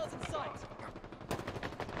 Hostiles in sight.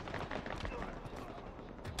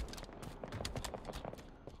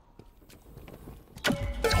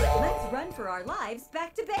 Let's run for our lives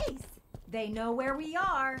back to base. They know where we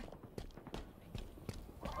are.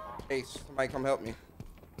 Ace, somebody come help me.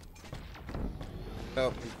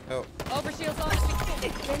 Help me, help. Overshield's on.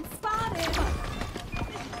 Been spotted.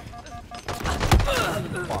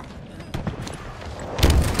 Fuck.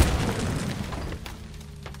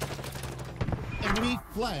 Enemy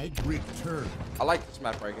flag returned. I like this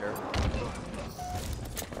map right here.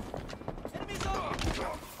 Enemies over.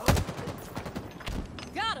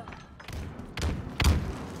 Got him.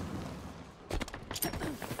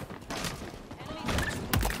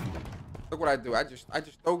 Look what I do. I just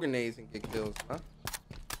throw grenades and get kills, huh?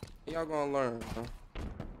 Y'all gonna learn, huh?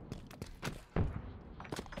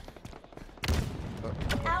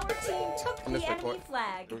 Our team took On this the way, enemy Court.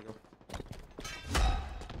 flag. Here we go.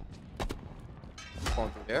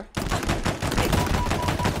 Going through there.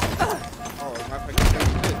 Oh, my fucking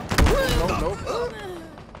no.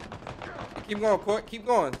 Keep going, Court. Keep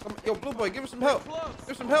going. Yo, Blue Boy, give us some help.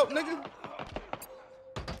 Give us some help, nigga.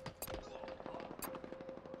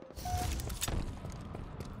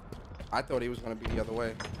 I thought he was gonna be the other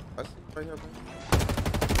way. I see right here, man.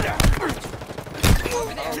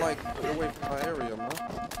 I don't like get away from my area, man.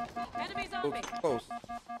 Enemies on me. Close.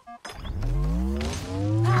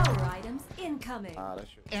 Power items incoming. Ah, that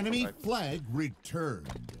shit. Enemy flag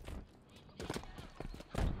returned.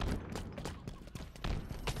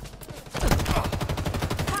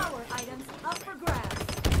 Power items up for grabs.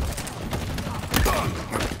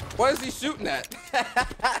 What is he shooting at?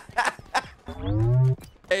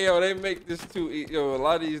 Hey, yo, they make this too easy. Yo, a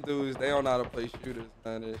lot of these dudes, they don't know how to play shooters,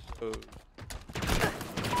 man. It shows.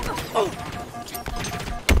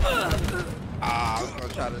 Ah, I was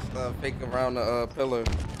gonna try to fake around the pillar.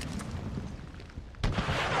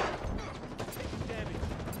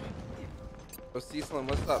 So, C-Slim,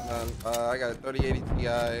 what's up, man? I got a 3080 Ti,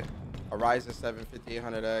 a Ryzen 7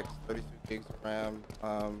 5800X, 32 gigs of RAM,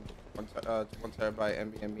 1 terabyte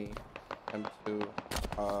NVMe, M2,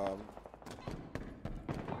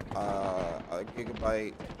 a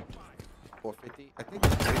gigabyte 450. I think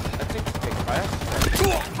it's gigabyte.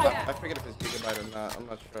 I forget if it's gigabyte or not. I'm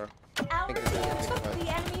not sure. Our think it's team a took gigabyte. the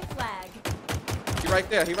enemy flag. He right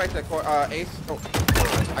there. He right there. Ace. Oh.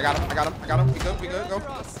 I got him. We good. Go.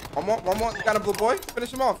 One more. You got him, Blue Boy.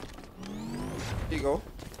 Finish him off. Here you go.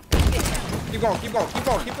 Keep going. Come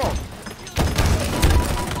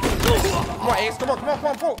on, Ace. Come on.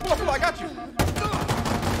 Pull. I got you.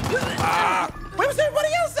 Where was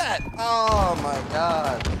everybody else at? Oh my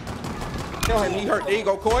God. Kill him. He hurt. There you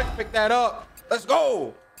go, Coy. Pick that up. Let's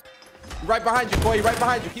go. Right behind you, Coy. Right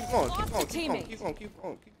behind you. Keep going. Keep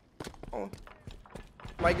going.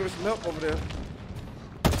 Might give us some help over there.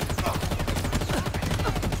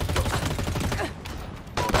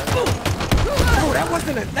 Oh, that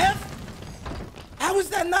wasn't a death? How is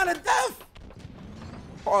that not a death?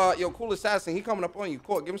 Yo, Cool Assassin, he coming up on you.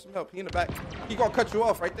 Court, give him some help. He in the back. He gonna cut you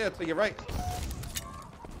off right there to your right.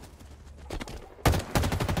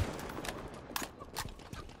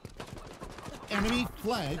 Enemy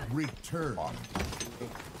flag returned.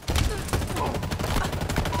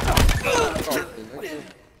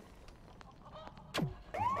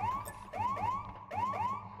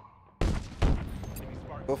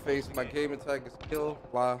 Go face, my game attack is kill,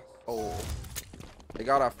 fly, soul. They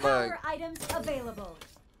got our flag. Power items available.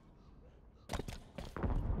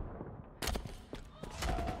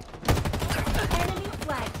 Enemy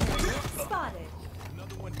flag carrier spotted.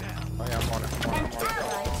 Another one down. Oh yeah, I'm on it. An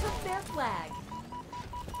ally took their flag.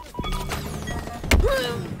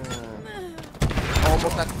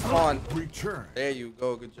 Almost at the spawn. Return. There you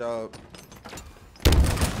go, good job.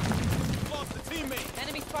 Lost a teammate.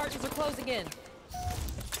 Enemy Spartans are closing in.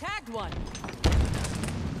 Tagged one.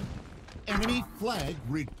 Enemy flag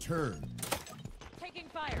returned. Taking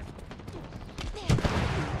fire.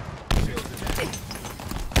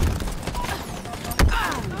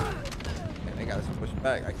 And they got us push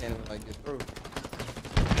back. I can't even like get through.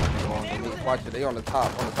 Watch it, they on the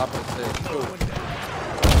top of the stairs too.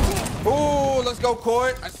 Ooh, let's go,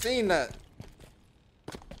 Court. I seen that.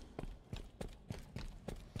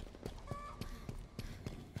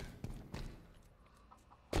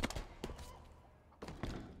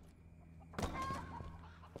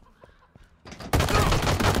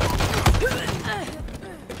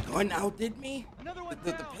 gun outdid me? Another one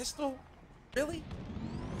The down. pistol? Really?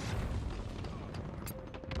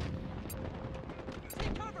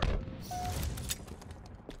 Take cover.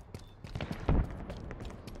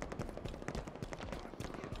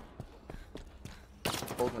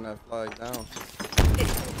 Holding that flag down.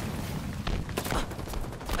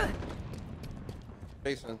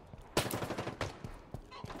 Jason.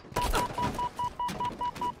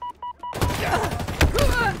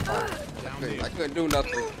 I couldn't do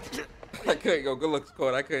nothing. I couldn't go. Good looks,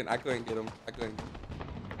 Court. I couldn't get him. I couldn't.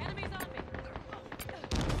 Enemies on me.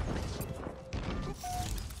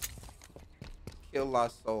 Kill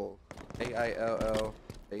Lost Soul. AILL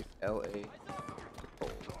space LA.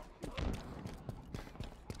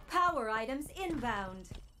 Power items inbound.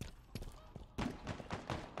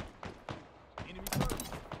 Enemy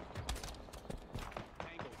first.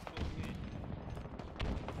 Tango's closing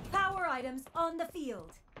in. Power items on the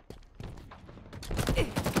field.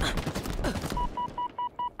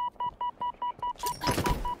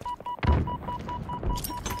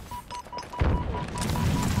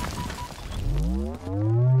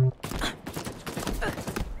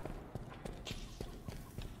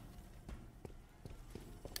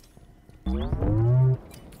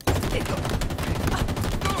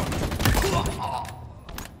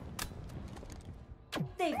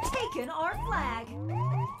 They've taken our flag.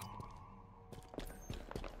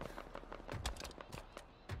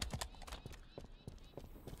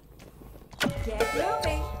 Get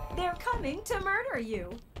moving. They're coming to murder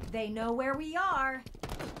you. They know where we are.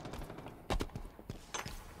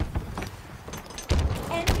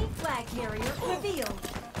 Enemy flag carrier revealed.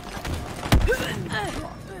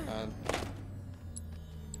 And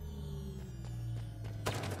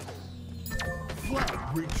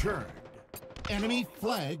Flag returned. Enemy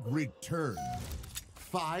flag returned.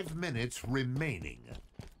 5 minutes remaining.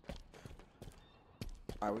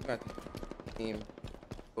 alright, we got the team.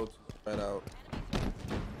 Go to spread out.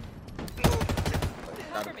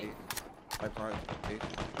 Gotta be. Pipeline.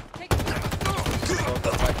 Take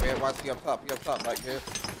cover. Back here. Watch he up top. He up top. Back here.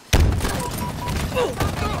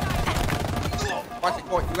 Watch it,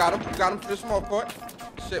 Court. You got him. You got him for the smoke, Court.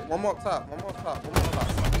 Shit. One more top. One more top. One more top.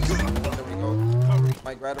 There we go.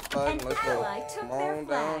 Mike, grab the flag and let's go. An ally took Come their on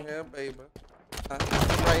down flag. here, baby. Right here.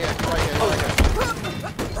 Right here. Right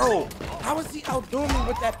here. Bro, how is he outdoing me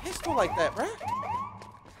with that pistol like that, bruh?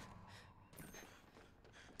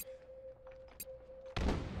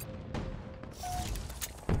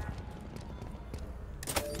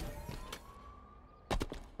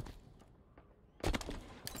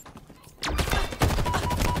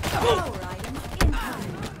 Power items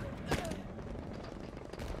incoming.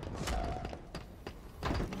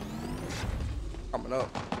 Coming up.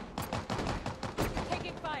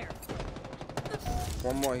 Taking fire.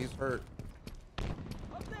 One more. He's hurt.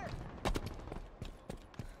 Up there.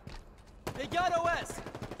 They got OS.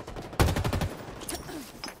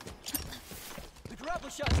 The grapple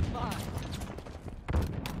shot's mine.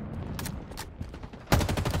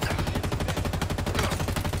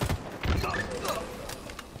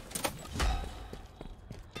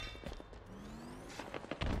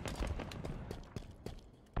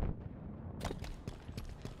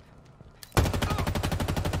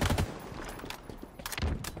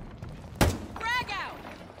 Frag out.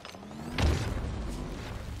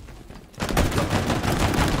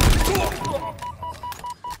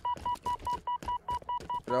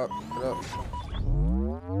 Get up. Get up.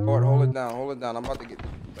 Court, hold it down. Hold it down. I'm about to get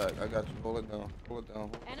back. I got you. Hold it down. Hold it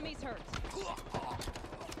down. Enemies hurt.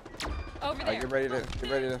 Over Alright, there. get ready to.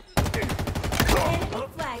 Enemy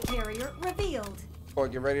flag carrier revealed.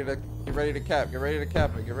 Court, get ready to cap. Get ready to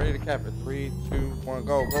cap it. Get ready to cap it. 3, 2, 1,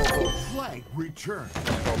 go. Go. Go. Flag returned.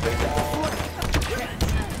 Go, baby.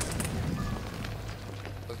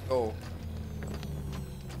 Let's go.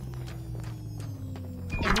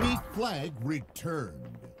 Enemy flag returned.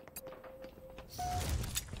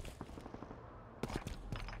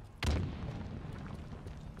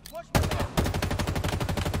 Watch my back.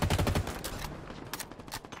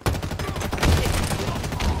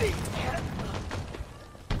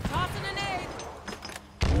 Tossing an aid.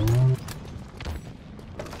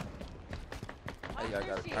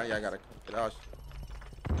 Now y'all gotta cook it out.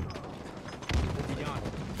 Beyond.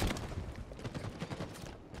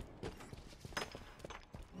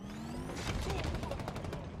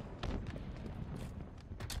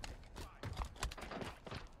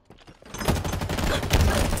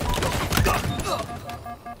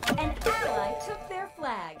 An ally took their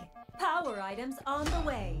flag. Power items on the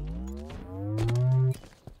way.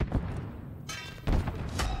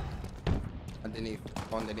 Underneath.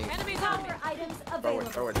 Enemies on me. Power items Throw available.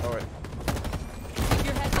 it. Throw it. Throw it. Keep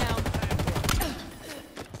your head down.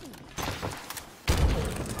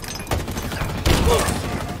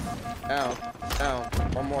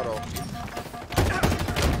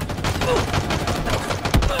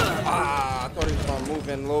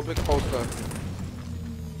 moving a little bit closer.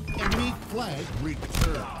 Enemy flag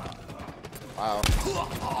returned. Wow.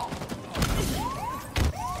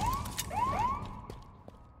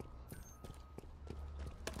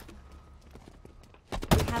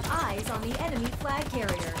 We have eyes on the enemy flag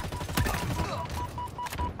carrier.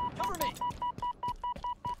 Cover me.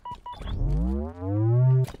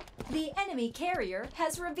 The enemy carrier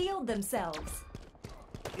has revealed themselves.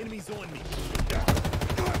 Enemies on me.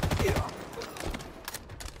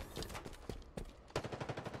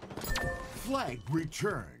 Flag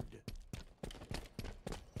returned.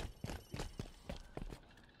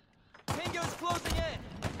 Tango's closing in.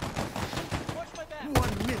 Watch my back.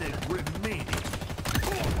 1 minute remaining.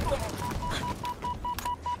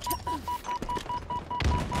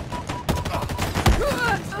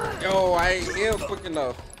 Yo, I ain't healed quick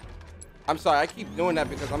enough. I'm sorry, I keep doing that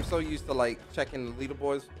because I'm so used to like checking the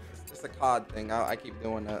leaderboards. It's a COD thing. I keep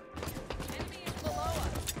doing that. Enemy is below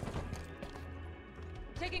us.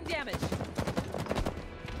 Taking damage.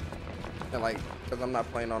 And like, because I'm not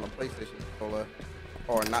playing on a PlayStation controller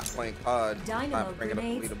or not playing COD, it's Dynamo not bringing up the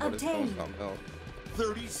grenades leaderboard. It's doing obtained. something else.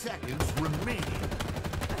 30 seconds remaining.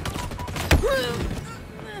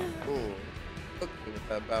 Ooh, look at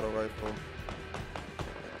that battle rifle.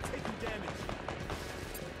 Taking damage.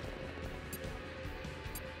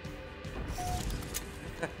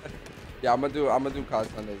 Yeah, I'm gonna do COD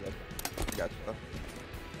Sundays. Gotcha.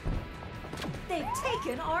 They've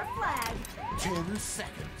taken our flag. 10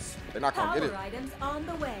 seconds. They're not gonna get Power it. items on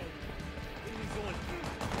the way. Enemies on me.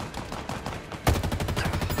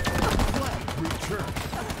 Flag returned.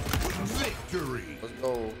 Victory. Let's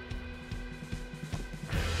go.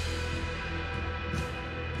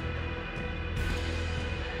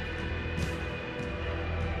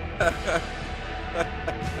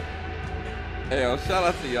 Hey, yo, shout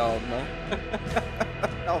out to y'all, man.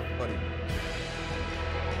 That was funny.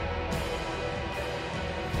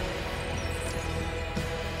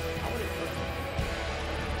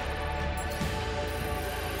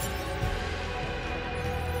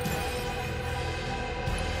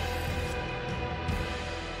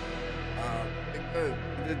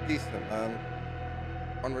 It did decent, man.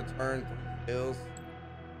 On return, 3 kills.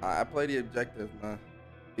 I played the objective, man.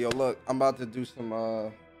 Yo, look, I'm about to do some.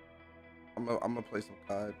 I'm gonna play some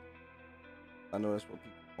COD. I know that's what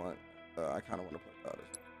people want. I kind of want to play COD.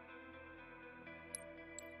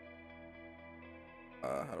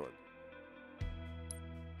 How do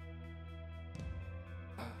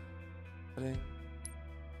I? I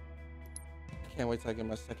can't wait till I get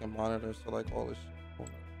my second monitor, so like all this shit.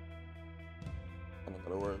 I'm not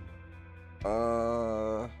gonna work.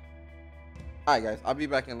 Alright guys, I'll be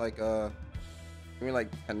back in like give me like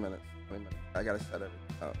 10 minutes, 20 minutes. I gotta set everything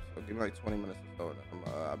up, so give me like 20 minutes or so, and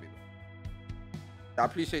I'll be back. I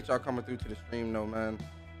appreciate y'all coming through to the stream though, man.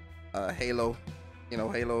 Halo, you know,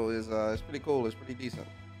 Halo is it's pretty cool, it's pretty decent.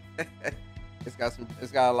 it's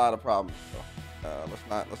got a lot of problems, so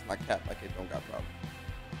let's not cap like it don't got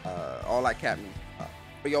problems. All that cap means.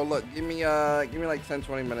 But yo, look, give me like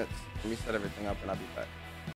 10-20 minutes. Let me set everything up and I'll be back.